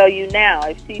she'll tell you now,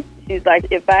 if she's like,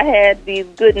 if I had these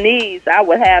good knees, I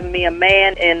would have me a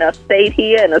man in a state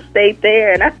here and a state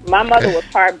there. And my mother was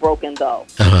heartbroken, though.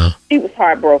 She was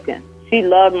heartbroken. She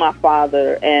loved my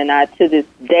father, and to this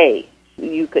day,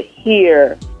 you could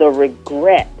hear the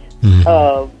regret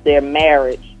of their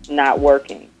marriage not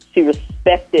working. She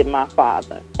respected my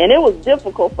father. And it was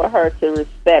difficult for her to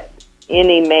respect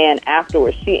any man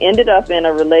afterwards. She ended up in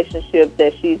a relationship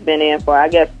that she's been in for, I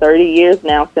guess, 30 years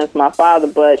now since my father,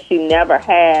 but she never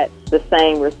had the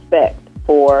same respect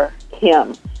for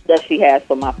him that she had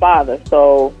for my father.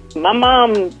 So my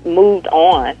mom moved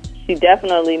on. She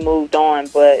definitely moved on,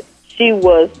 but she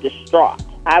was distraught.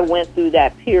 I went through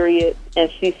that period,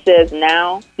 and she says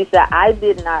now, she said, I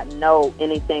did not know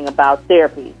anything about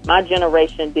therapy. My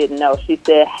generation didn't know. She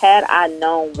said, had I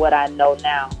known what I know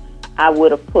now, I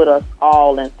would have put us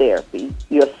all in therapy.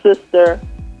 Your sister,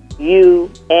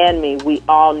 you, and me, we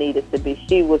all needed to be.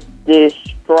 She was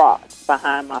distraught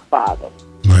behind my father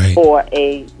for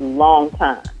a long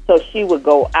time. So she would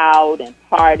go out and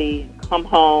party and come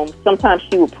home. Sometimes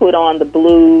she would put on the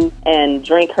blues and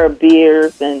drink her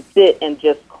beers and sit and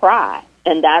just cry.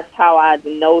 And that's how I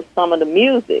know some of the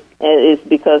music. It's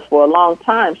because for a long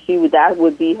time, that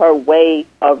would be her way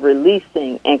of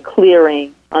releasing and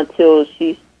clearing until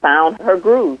she found her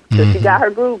groove. So she got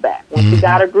her groove back. When she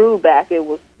got her groove back, it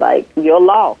was like, you're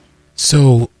lost.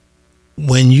 So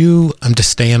I'm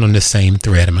just staying on the same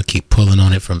thread. I'm going to keep pulling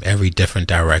on it from every different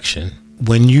direction.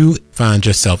 When you find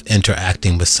yourself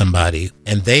interacting with somebody,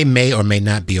 and they may or may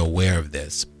not be aware of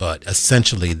this, but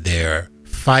essentially they're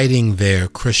fighting their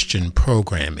Christian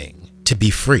programming to be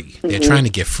free. They're trying to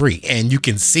get free. And you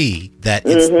can see that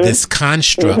it's this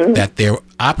construct that they're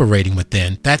operating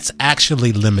within that's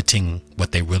actually limiting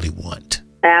what they really want.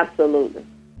 Absolutely.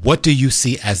 What do you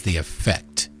see as the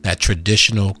effect that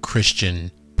traditional Christian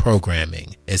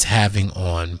programming is having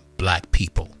on Black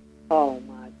people? Oh,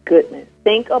 my goodness.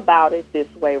 Think about it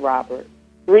this way, Robert.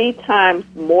 3 times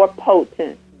more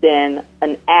potent than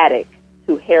an addict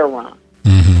to heroin.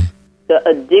 The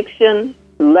addiction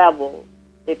level,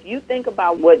 if you think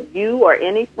about what you or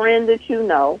any friend that you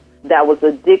know that was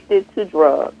addicted to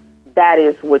drugs, that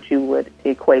is what you would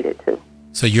equate it to.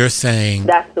 So you're saying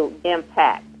that's the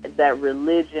impact that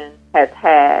religion has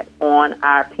had on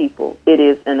our people. It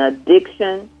is an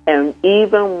addiction, and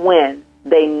even when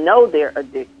they know they're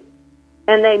addicted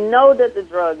and they know that the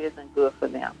drug isn't good for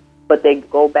them, but they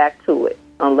go back to it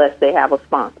unless they have a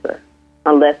sponsor,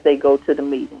 unless they go to the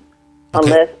meeting.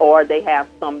 Or they have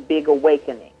some big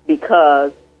awakening,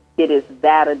 because it is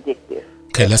that addictive.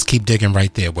 Okay, let's keep digging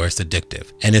right there where it's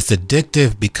addictive. And it's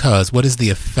addictive because what is the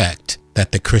effect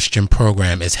that the Christian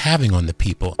program is having on the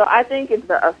people? So I think it's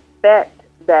the effect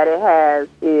that it has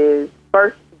is,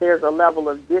 first, there's a level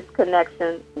of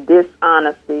disconnection,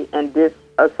 dishonesty, and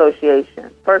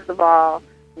disassociation. First of all,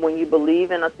 when you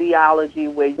believe in a theology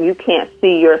where you can't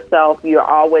see yourself, you're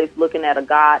always looking at a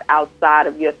God outside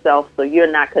of yourself, so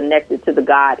you're not connected to the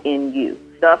God in you.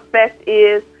 The effect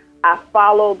is, I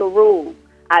follow the rules.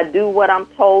 I do what I'm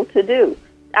told to do.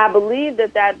 I believe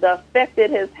that the effect it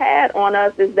has had on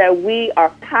us is that we are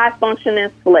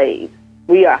high-functioning slaves.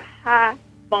 We are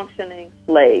high-functioning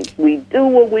slaves. We do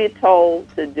what we're told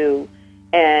to do,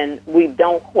 and we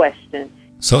don't question.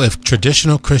 So if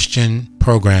traditional Christian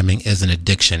programming is an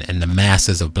addiction and the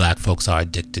masses of Black folks are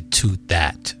addicted to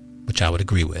that, which I would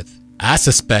agree with, I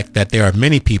suspect that there are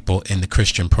many people in the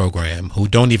Christian program who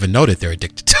don't even know that they're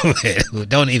addicted to it, who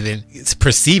don't even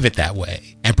perceive it that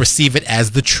way and perceive it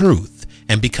as the truth.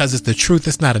 And because it's the truth,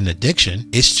 it's not an addiction.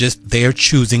 It's just they're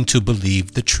choosing to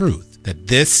believe the truth, that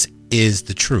this is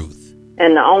the truth.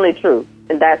 And the only truth,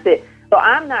 and that's it. So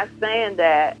I'm not saying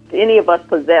that any of us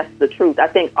possess the truth. I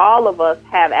think all of us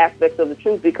have aspects of the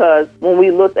truth, because when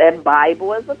we look at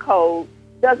Bible as a code,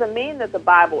 doesn't mean that the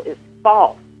Bible is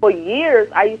false. For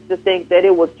years, I used to think that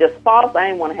it was just false. I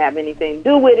didn't want to have anything to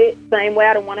do with it. Same way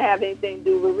I didn't want to have anything to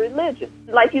do with religion.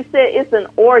 Like you said, it's an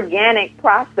organic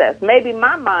process. Maybe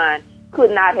my mind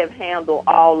could not have handled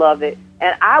all of it,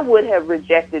 and I would have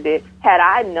rejected it had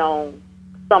I known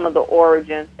some of the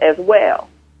origins as well.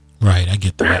 Right, I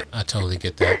get that. I totally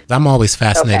get that. I'm always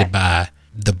fascinated by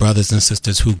the brothers and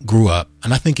sisters who grew up,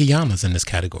 and I think Iyama's in this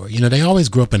category. You know, they always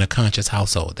grew up in a conscious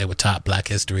household. They were taught Black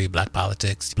history, Black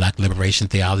politics, Black liberation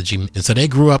theology, and so they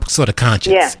grew up sort of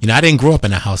conscious. Yeah. You know, I didn't grow up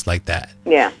in a house like that.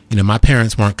 Yeah. You know, my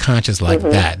parents weren't conscious like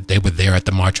that. They were there at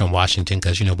the March on Washington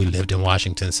because, you know, we lived in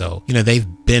Washington. So, you know, they've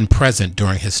been present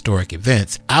during historic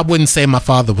events. I wouldn't say my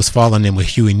father was falling in with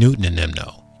Huey Newton and them,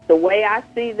 though. The way I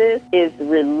see this is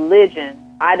religion.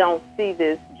 I don't see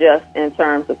this just in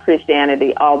terms of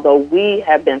Christianity. Although we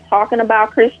have been talking about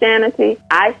Christianity,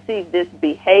 I see this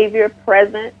behavior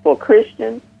present for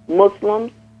Christians,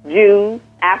 Muslims, Jews,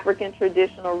 African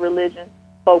traditional religion,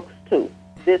 folks too.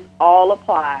 This all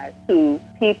applies to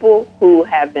people who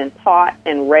have been taught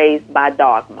and raised by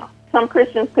dogma. Some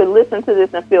Christians could listen to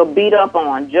this and feel beat up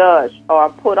on, judged, or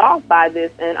put off by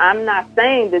this. And I'm not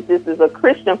saying that this is a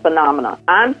Christian phenomenon.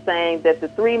 I'm saying that the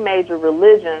 3 major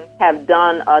religions have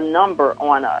done a number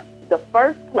on us. The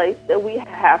first place that we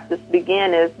have to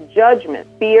begin is judgment,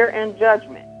 fear and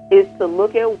judgment. Is to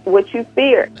look at what you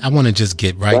fear. I want to just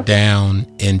get right down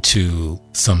into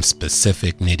some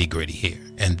specific nitty-gritty here,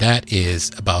 and that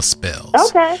is about spells.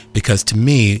 Okay. Because to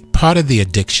me, part of the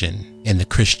addiction in the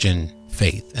Christian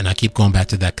faith, and I keep going back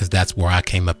to that because that's where I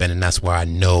came up in, and that's where I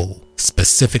know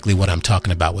specifically what I'm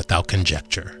talking about without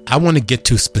conjecture. I want to get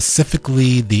to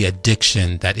specifically the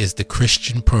addiction that is the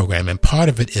Christian program, and part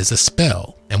of it is a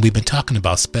spell. And we've been talking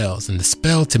about spells. And the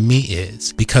spell to me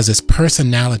is, because it's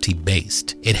personality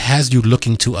based, it has you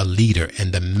looking to a leader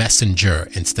and the messenger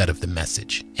instead of the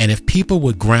message. And if people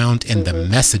would ground in the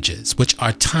messages, which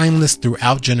are timeless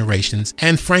throughout generations,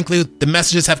 and frankly, the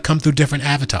messages have come through different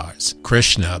avatars.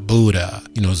 Krishna, Buddha,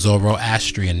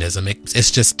 Zoroastrianism.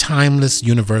 It's just timeless,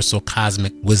 universal,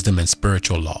 cosmic wisdom and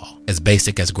spiritual law, as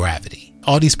basic as gravity.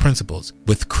 All these principles.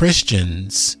 With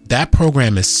Christians, that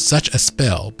program is such a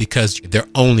spell because they're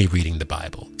only reading the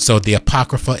Bible. So the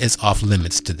Apocrypha is off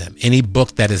limits to them. Any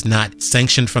book that is not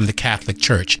sanctioned from the Catholic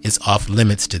Church is off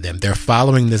limits to them. They're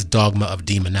following this dogma of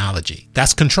demonology.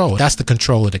 That's control. That's the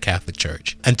control of the Catholic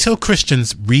Church. Until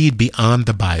Christians read beyond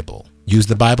the Bible, use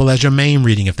the Bible as your main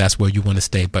reading if that's where you want to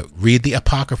stay, but read the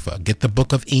Apocrypha, get the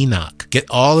Book of Enoch, get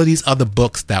all of these other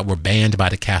books that were banned by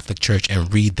the Catholic Church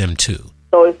and read them too.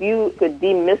 So if you could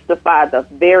demystify the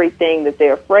very thing that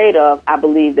they're afraid of, I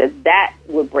believe that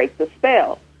would break the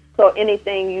spell. So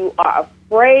anything you are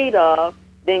afraid of,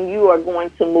 then you are going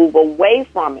to move away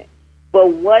from it. But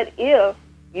what if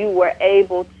you were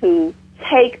able to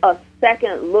take a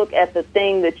second look at the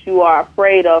thing that you are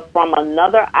afraid of from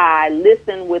another eye,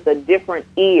 listen with a different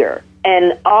ear,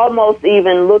 and almost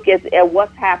even look at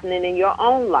what's happening in your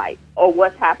own life or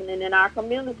what's happening in our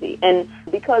community. And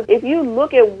because if you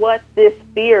look at what this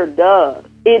fear does,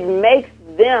 it makes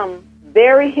them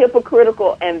very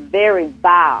hypocritical and very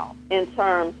vile in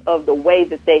terms of the way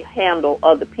that they handle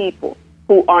other people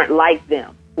who aren't like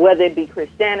them, whether it be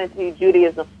Christianity,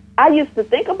 Judaism. I used to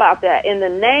think about that in the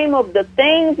name of the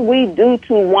things we do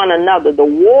to one another, the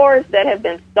wars that have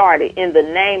been started in the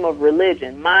name of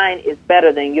religion. Mine is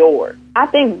better than yours. I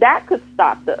think that could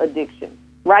stop the addiction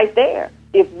right there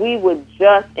if we would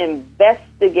just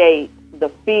investigate the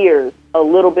fears a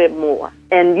little bit more.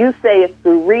 And you say it's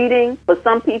through reading. For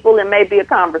some people, it may be a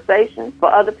conversation.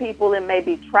 For other people, it may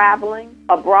be traveling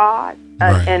abroad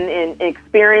and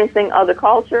experiencing other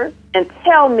cultures. And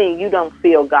tell me you don't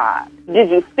feel God. Did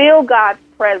you feel God's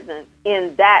presence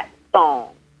in that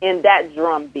song, in that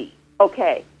drum beat?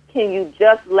 Okay, can you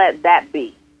just let that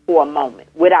be for a moment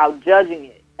without judging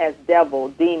it as devil,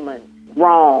 demon,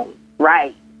 wrong,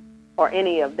 right, or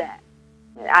any of that?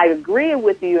 I agree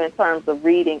with you in terms of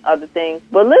reading other things.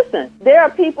 But listen, there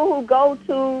are people who go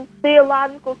to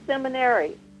theological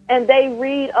seminary and they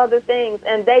read other things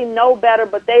and they know better,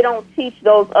 but they don't teach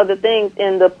those other things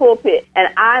in the pulpit.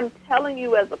 And I'm telling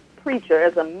you as a preacher,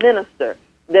 as a minister,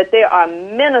 that there are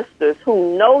ministers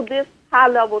who know this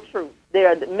high-level truth. There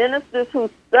are ministers who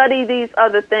study these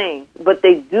other things, but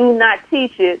they do not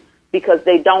teach it because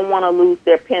they don't want to lose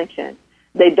their pension.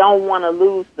 They don't want to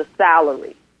lose the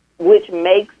salary, which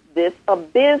makes this a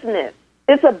business.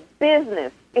 It's a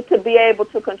business. It's to be able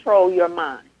to control your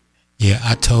mind. Yeah,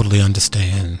 I totally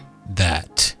understand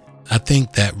that. I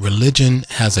think that religion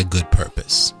has a good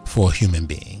purpose for a human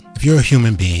being. If you're a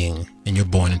human being and you're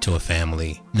born into a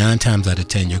family, 9 times out of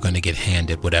 10, you're going to get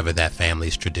handed whatever that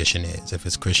family's tradition is. If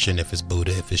it's Christian, if it's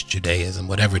Buddha, if it's Judaism,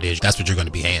 whatever it is, that's what you're going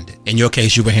to be handed. In your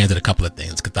case, you were handed a couple of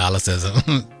things: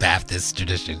 Catholicism, Baptist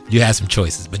tradition. You had some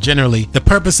choices, but generally, the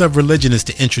purpose of religion is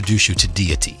to introduce you to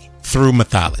deity through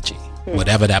mythology,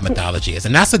 whatever that mythology is.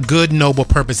 And that's a good, noble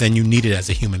purpose, and you need it as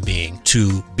a human being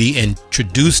to be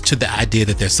introduced to the idea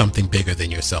that there's something bigger than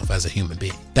yourself as a human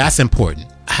being. That's important.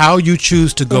 How you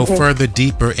choose to go further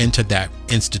deeper into that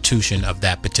institution of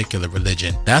that particular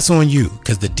religion, that's on you,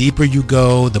 because the deeper you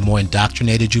go, the more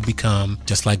indoctrinated you become,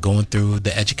 just like going through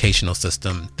the educational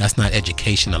system. That's not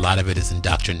education. A lot of it is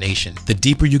indoctrination. The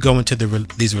deeper you go into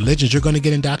these religions, you're going to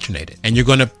get indoctrinated, and you're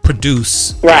going to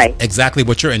produce exactly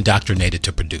what you're indoctrinated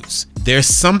to produce. There's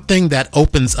something that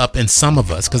opens up in some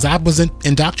of us, because I wasn't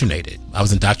indoctrinated. I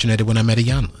was indoctrinated when I met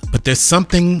Iyanla. But there's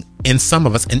something in some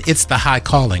of us, and it's the high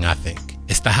calling, I think.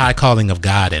 It's the high calling of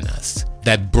God in us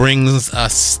that brings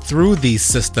us through these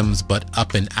systems, but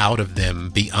up and out of them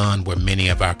beyond where many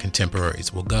of our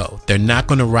contemporaries will go. They're not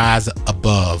going to rise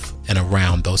above and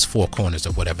around those 4 corners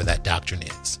of whatever that doctrine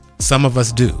is. Some of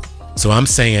us do. So I'm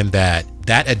saying that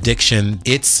addiction,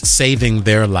 it's saving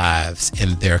their lives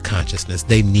and their consciousness.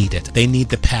 They need it. They need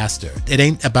the pastor. It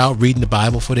ain't about reading the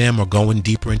Bible for them or going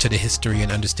deeper into the history and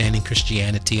understanding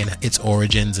Christianity and its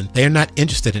origins. And they're not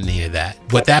interested in any of that.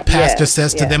 What that pastor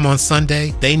says to them on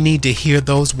Sunday, they need to hear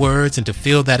those words and to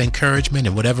feel that encouragement,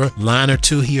 and whatever line or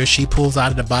two he or she pulls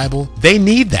out of the Bible, they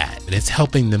need that. And it's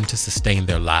helping them to sustain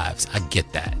their lives. I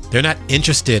get that. They're not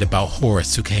interested about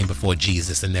Horus, who came before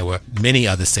Jesus, and there were many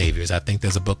other saviors. I think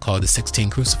there's a book called The 6 16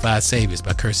 Crucified Saviors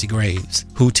by Kersey Graves,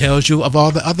 who tells you of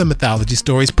all the other mythology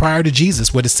stories prior to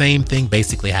Jesus where the same thing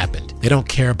basically happened. They don't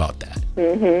care about that.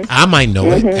 I might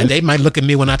know it, and they might look at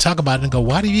me when I talk about it and go,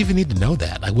 why do you even need to know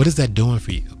that? Like, what is that doing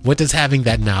for you? What does having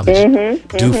that knowledge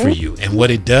do for you? And what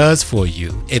it does for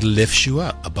you, it lifts you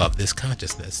up above this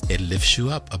consciousness. It lifts you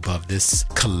up above this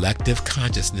collective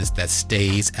consciousness that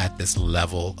stays at this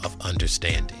level of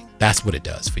understanding. That's what it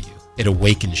does for you. It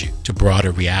awakens you to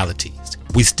broader realities.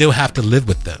 We still have to live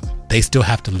with them. They still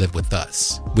have to live with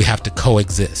us. We have to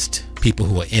coexist. People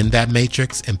who are in that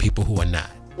matrix and people who are not.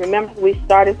 Remember, we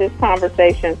started this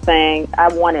conversation saying I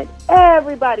wanted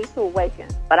everybody to awaken,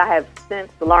 but I have since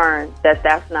learned that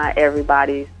that's not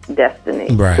everybody's destiny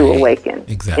to awaken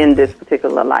in this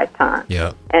particular lifetime.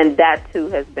 Yep. And that, too,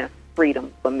 has been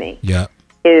freedom for me,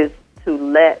 is to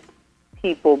let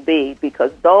people be,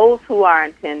 because those who are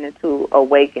intended to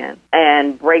awaken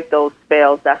and break those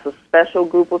spells, that's a special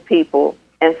group of people.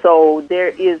 And so there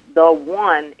is the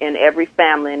one in every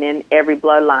family and in every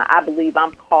bloodline. I believe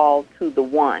I'm called to the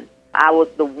one. I was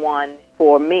the one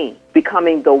for me,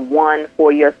 becoming the one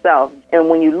for yourself. And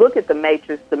when you look at the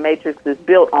matrix is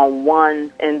built on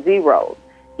ones and zeros.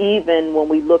 Even when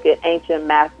we look at ancient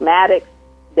mathematics,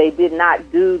 they did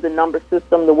not do the number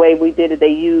system the way we did it.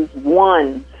 They used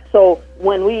ones. So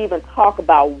when we even talk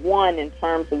about one in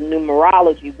terms of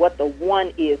numerology, what the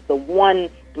one is, the one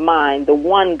mind, the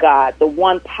one God, the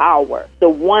one power, the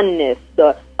oneness,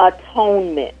 the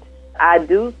atonement. I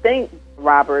do think,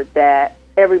 Robert, that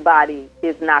everybody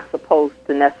is not supposed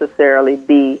to necessarily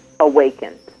be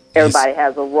awakened. Everybody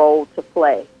has a role to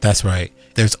play. That's right.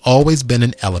 There's always been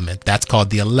an element, that's called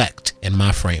the elect in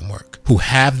my framework, who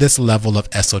have this level of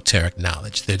esoteric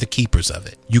knowledge. They're the keepers of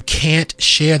it. You can't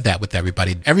share that with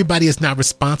everybody. Everybody is not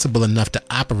responsible enough to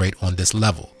operate on this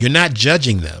level. You're not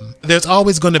judging them. There's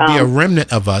always going to be a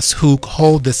remnant of us who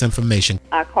hold this information.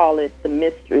 I call it the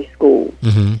mystery schools.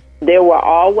 There were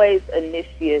always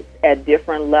initiates at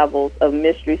different levels of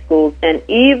mystery schools, and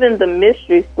even the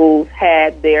mystery schools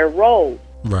had their roles.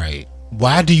 Right.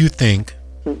 Why do you think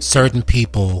certain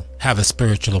people have a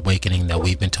spiritual awakening that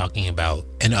we've been talking about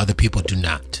and other people do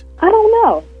not? I don't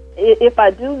know. If I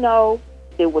do know,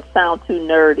 it would sound too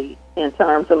nerdy in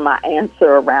terms of my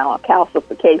answer around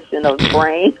calcification of the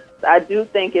brain. I do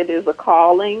think it is a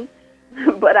calling,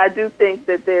 but I do think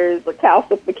that there is a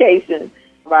calcification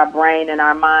of our brain and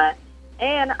our mind.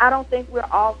 And I don't think we're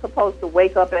all supposed to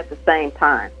wake up at the same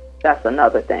time. That's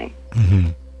another thing.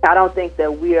 I don't think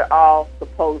that we're all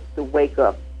supposed to wake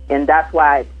up. And that's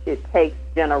why it takes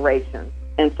generations.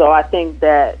 And so I think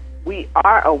that we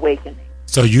are awakening.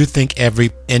 So you think every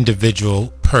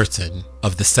individual person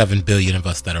of the 7 billion of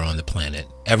us that are on the planet,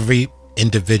 every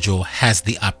individual has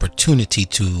the opportunity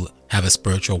to have a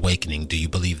spiritual awakening. Do you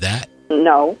believe that?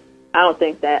 No, I don't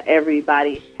think that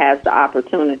everybody has the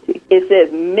opportunity. It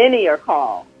says many are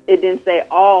called. It didn't say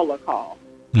all are called.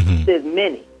 It says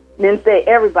many. It didn't say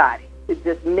everybody. It's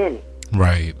just many.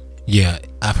 Right. Yeah,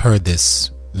 I've heard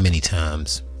this many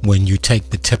times. When you take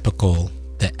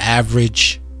the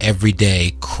average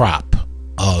everyday crop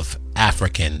of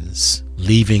Africans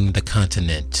leaving the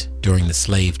continent during the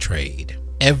slave trade,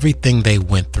 everything they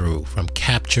went through from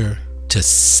capture to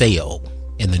sale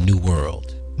in the New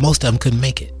World, most of them couldn't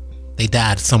make it. They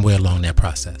died somewhere along that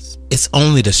process. It's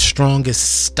only the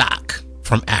strongest stock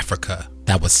from Africa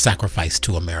that was sacrificed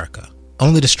to America.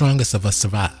 Only the strongest of us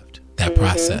survived that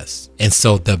process. And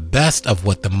so the best of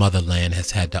what the motherland has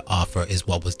had to offer is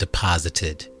what was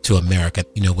deposited to America.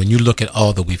 You know, when you look at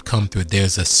all that we've come through,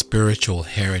 there's a spiritual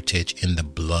heritage in the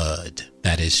blood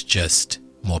that is just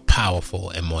more powerful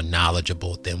and more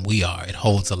knowledgeable than we are. It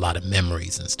holds a lot of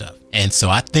memories and stuff. And so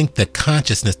I think the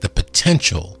consciousness, the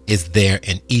potential is there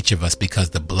in each of us because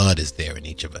the blood is there in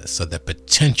each of us. So the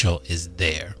potential is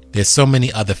there. There's so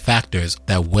many other factors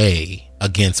that weigh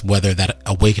against whether that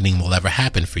awakening will ever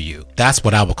happen for you. That's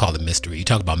what I would call a mystery. You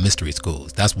talk about mystery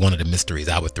schools. That's one of the mysteries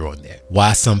I would throw in there.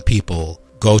 Why some people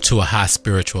go to a high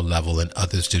spiritual level and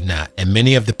others do not. And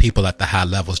many of the people at the high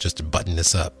levels, just to button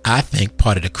this up, I think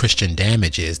part of the Christian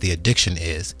damage is, the addiction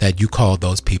is, that you call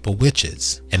those people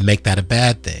witches and make that a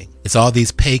bad thing. It's all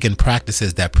these pagan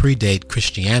practices that predate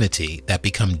Christianity that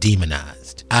become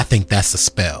demonized. I think that's a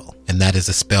spell. And that is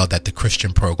a spell that the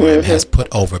Christian program has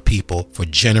put over people for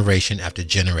generation after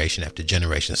generation after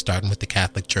generation, starting with the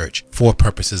Catholic Church, for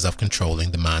purposes of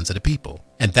controlling the minds of the people.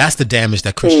 And that's the damage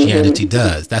that Christianity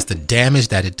does. That's the damage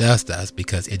that it does to us,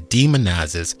 because it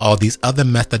demonizes all these other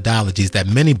methodologies that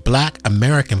many Black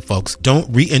American folks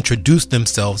don't reintroduce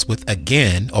themselves with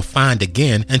again or find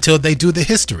again until they do the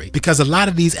history. Because a lot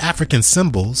of these African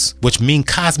symbols, which mean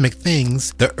cosmic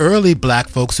things, the early black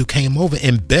folks who came over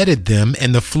embedded them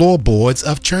in the floorboards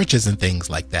of churches and things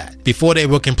like that before they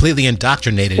were completely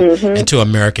indoctrinated into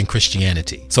American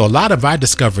Christianity. So a lot of our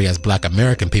discovery as black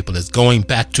American people is going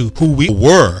back to who we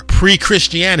were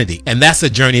pre-Christianity. And that's a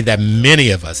journey that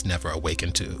many of us never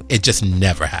awaken to. It just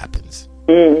never happens.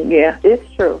 Yeah, it's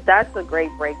true. That's a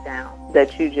great breakdown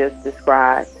that you just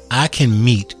described. I can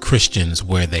meet Christians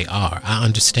where they are. I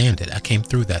understand it. I came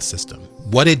through that system.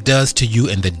 What it does to you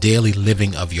in the daily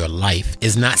living of your life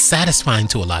is not satisfying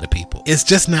to a lot of people. It's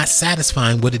just not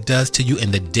satisfying what it does to you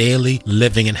in the daily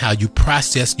living and how you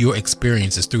process your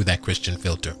experiences through that Christian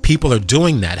filter. People are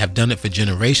doing that, have done it for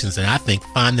generations, and I think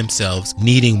find themselves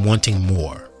wanting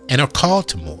more and are called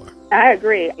to more. I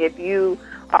agree. If you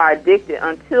are addicted,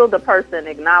 until the person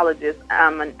acknowledges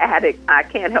I'm an addict, I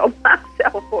can't help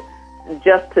myself,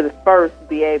 just to first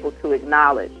be able to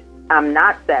acknowledge I'm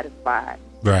not satisfied.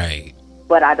 Right.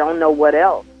 But I don't know what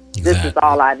else. Exactly. This is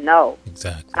all I know.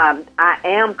 Exactly. I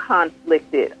am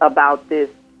conflicted about this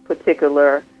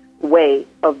particular way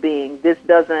of being. This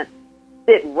doesn't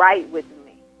sit right with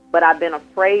me. But I've been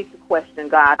afraid to question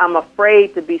God. I'm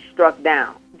afraid to be struck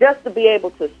down. Just to be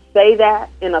able to say that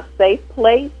in a safe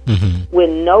place with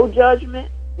no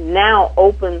judgment now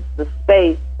opens the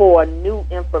space for new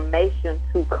information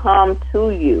to come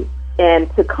to you,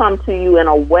 and to come to you in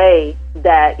a way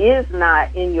that is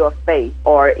not in your face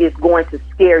or is going to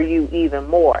scare you even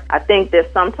more. I think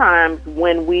that sometimes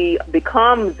when we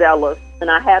become zealous,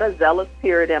 and I had a zealous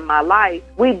period in my life,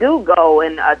 we do go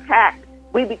and attack.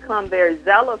 We become very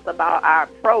zealous about our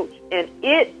approach, and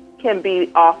it can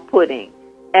be off-putting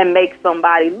and make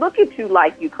somebody look at you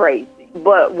like you crazy.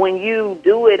 But when you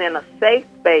do it in a safe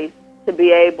space, to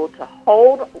be able to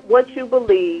hold what you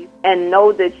believe and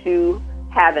know that you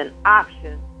have an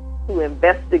option to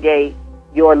investigate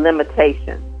your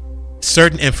limitations.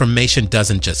 Certain information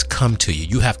doesn't just come to you.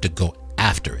 You have to go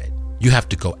after it. You have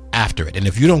to go after it. And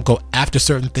if you don't go after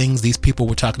certain things, these people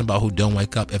we're talking about who don't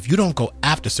wake up, if you don't go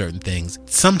after certain things,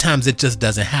 sometimes it just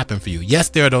doesn't happen for you. Yes,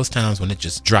 there are those times when it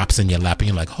just drops in your lap and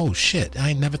you're like, oh shit, I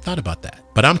ain't never thought about that.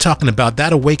 But I'm talking about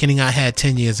that awakening I had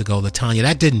 10 years ago, LaTanya,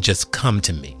 that didn't just come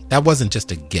to me. That wasn't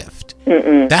just a gift.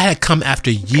 That had come after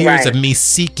years of me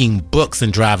seeking books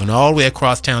and driving all the way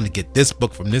across town to get this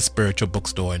book from this spiritual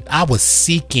bookstore. And I was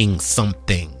seeking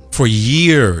something for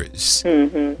years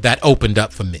that opened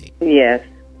up for me. Yes.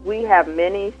 We have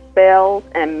many spells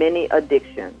and many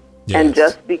addictions. Yes. And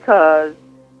just because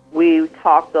we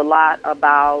talked a lot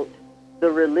about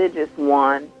the religious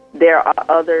one, there are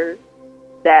others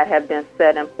that have been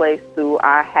set in place through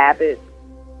our habits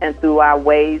and through our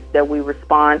ways that we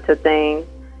respond to things.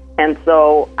 And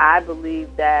so I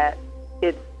believe that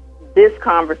this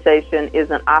conversation is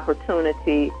an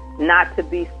opportunity not to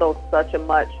be such a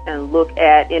much and look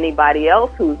at anybody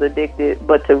else who's addicted,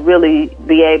 but to really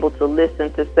be able to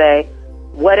listen to say,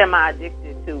 what am I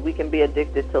addicted to? We can be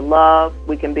addicted to love.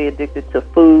 We can be addicted to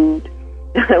food.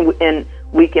 And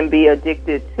we can be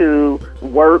addicted to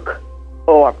work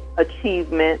or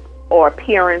achievement or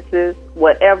appearances.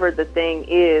 Whatever the thing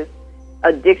is,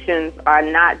 addictions are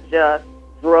not just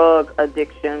drug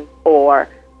addictions or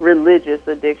religious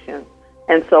addictions.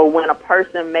 And so when a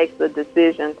person makes a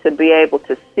decision to be able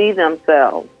to see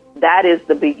themselves, that is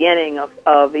the beginning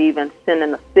of even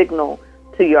sending a signal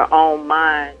to your own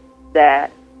mind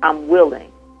that I'm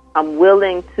willing. I'm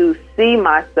willing to see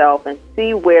myself and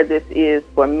see where this is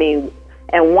for me.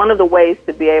 And one of the ways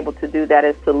to be able to do that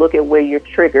is to look at where you're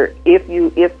triggered. If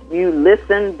you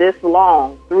listen this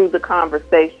long through the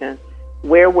conversation,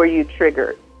 where were you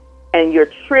triggered? And your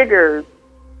triggers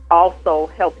also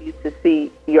help you to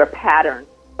see your patterns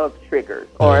of triggers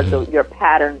or your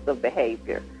patterns of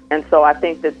behavior. And so I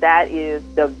think that is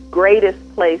the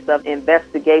greatest place of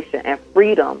investigation and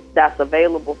freedom that's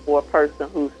available for a person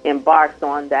who's embarked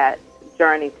on that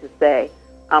journey to say,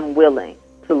 I'm willing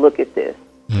to look at this.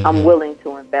 I'm willing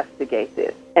to investigate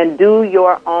this. And do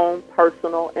your own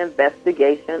personal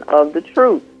investigation of the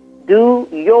truth. Do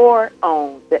your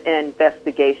own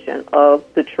investigation of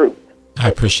the truth. I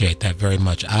appreciate that very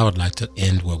much. I would like to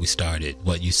end where we started,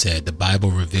 what you said. The Bible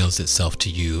reveals itself to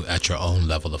you at your own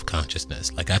level of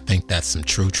consciousness. Like, I think that's some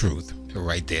true truth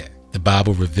right there. The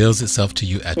Bible reveals itself to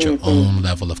you at your own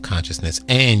level of consciousness,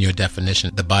 and your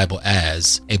definition, the Bible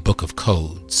as a book of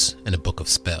codes and a book of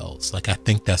spells. Like, I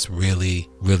think that's really,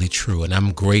 really true. And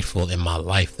I'm grateful in my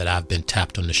life that I've been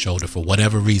tapped on the shoulder for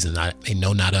whatever reason I may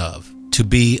know not of, to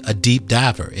be a deep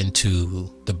diver into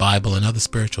the Bible and other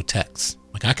spiritual texts.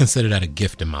 Like, I consider that a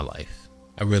gift in my life.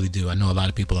 I really do. I know a lot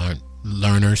of people aren't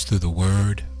learners through the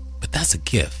word, but that's a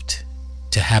gift.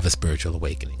 to have a spiritual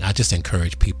awakening. I just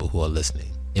encourage people who are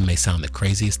listening. It may sound the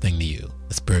craziest thing to you,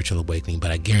 a spiritual awakening,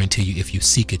 but I guarantee you, if you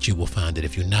seek it, you will find it.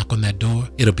 If you knock on that door,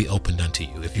 it'll be opened unto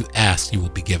you. If you ask, you will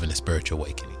be given a spiritual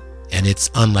awakening. And it's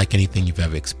unlike anything you've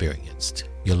ever experienced.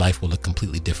 Your life will look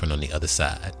completely different on the other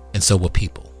side. And so will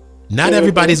people. Not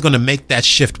everybody's going to make that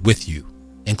shift with you,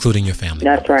 including your family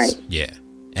members. That's right. Yeah.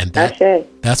 And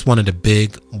that's one of the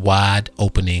big, wide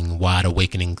awakening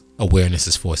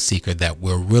awarenesses for a seeker, that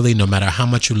we're really, no matter how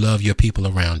much you love your people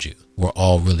around you, we're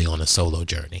all really on a solo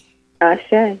journey.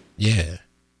 Ashe. Yeah.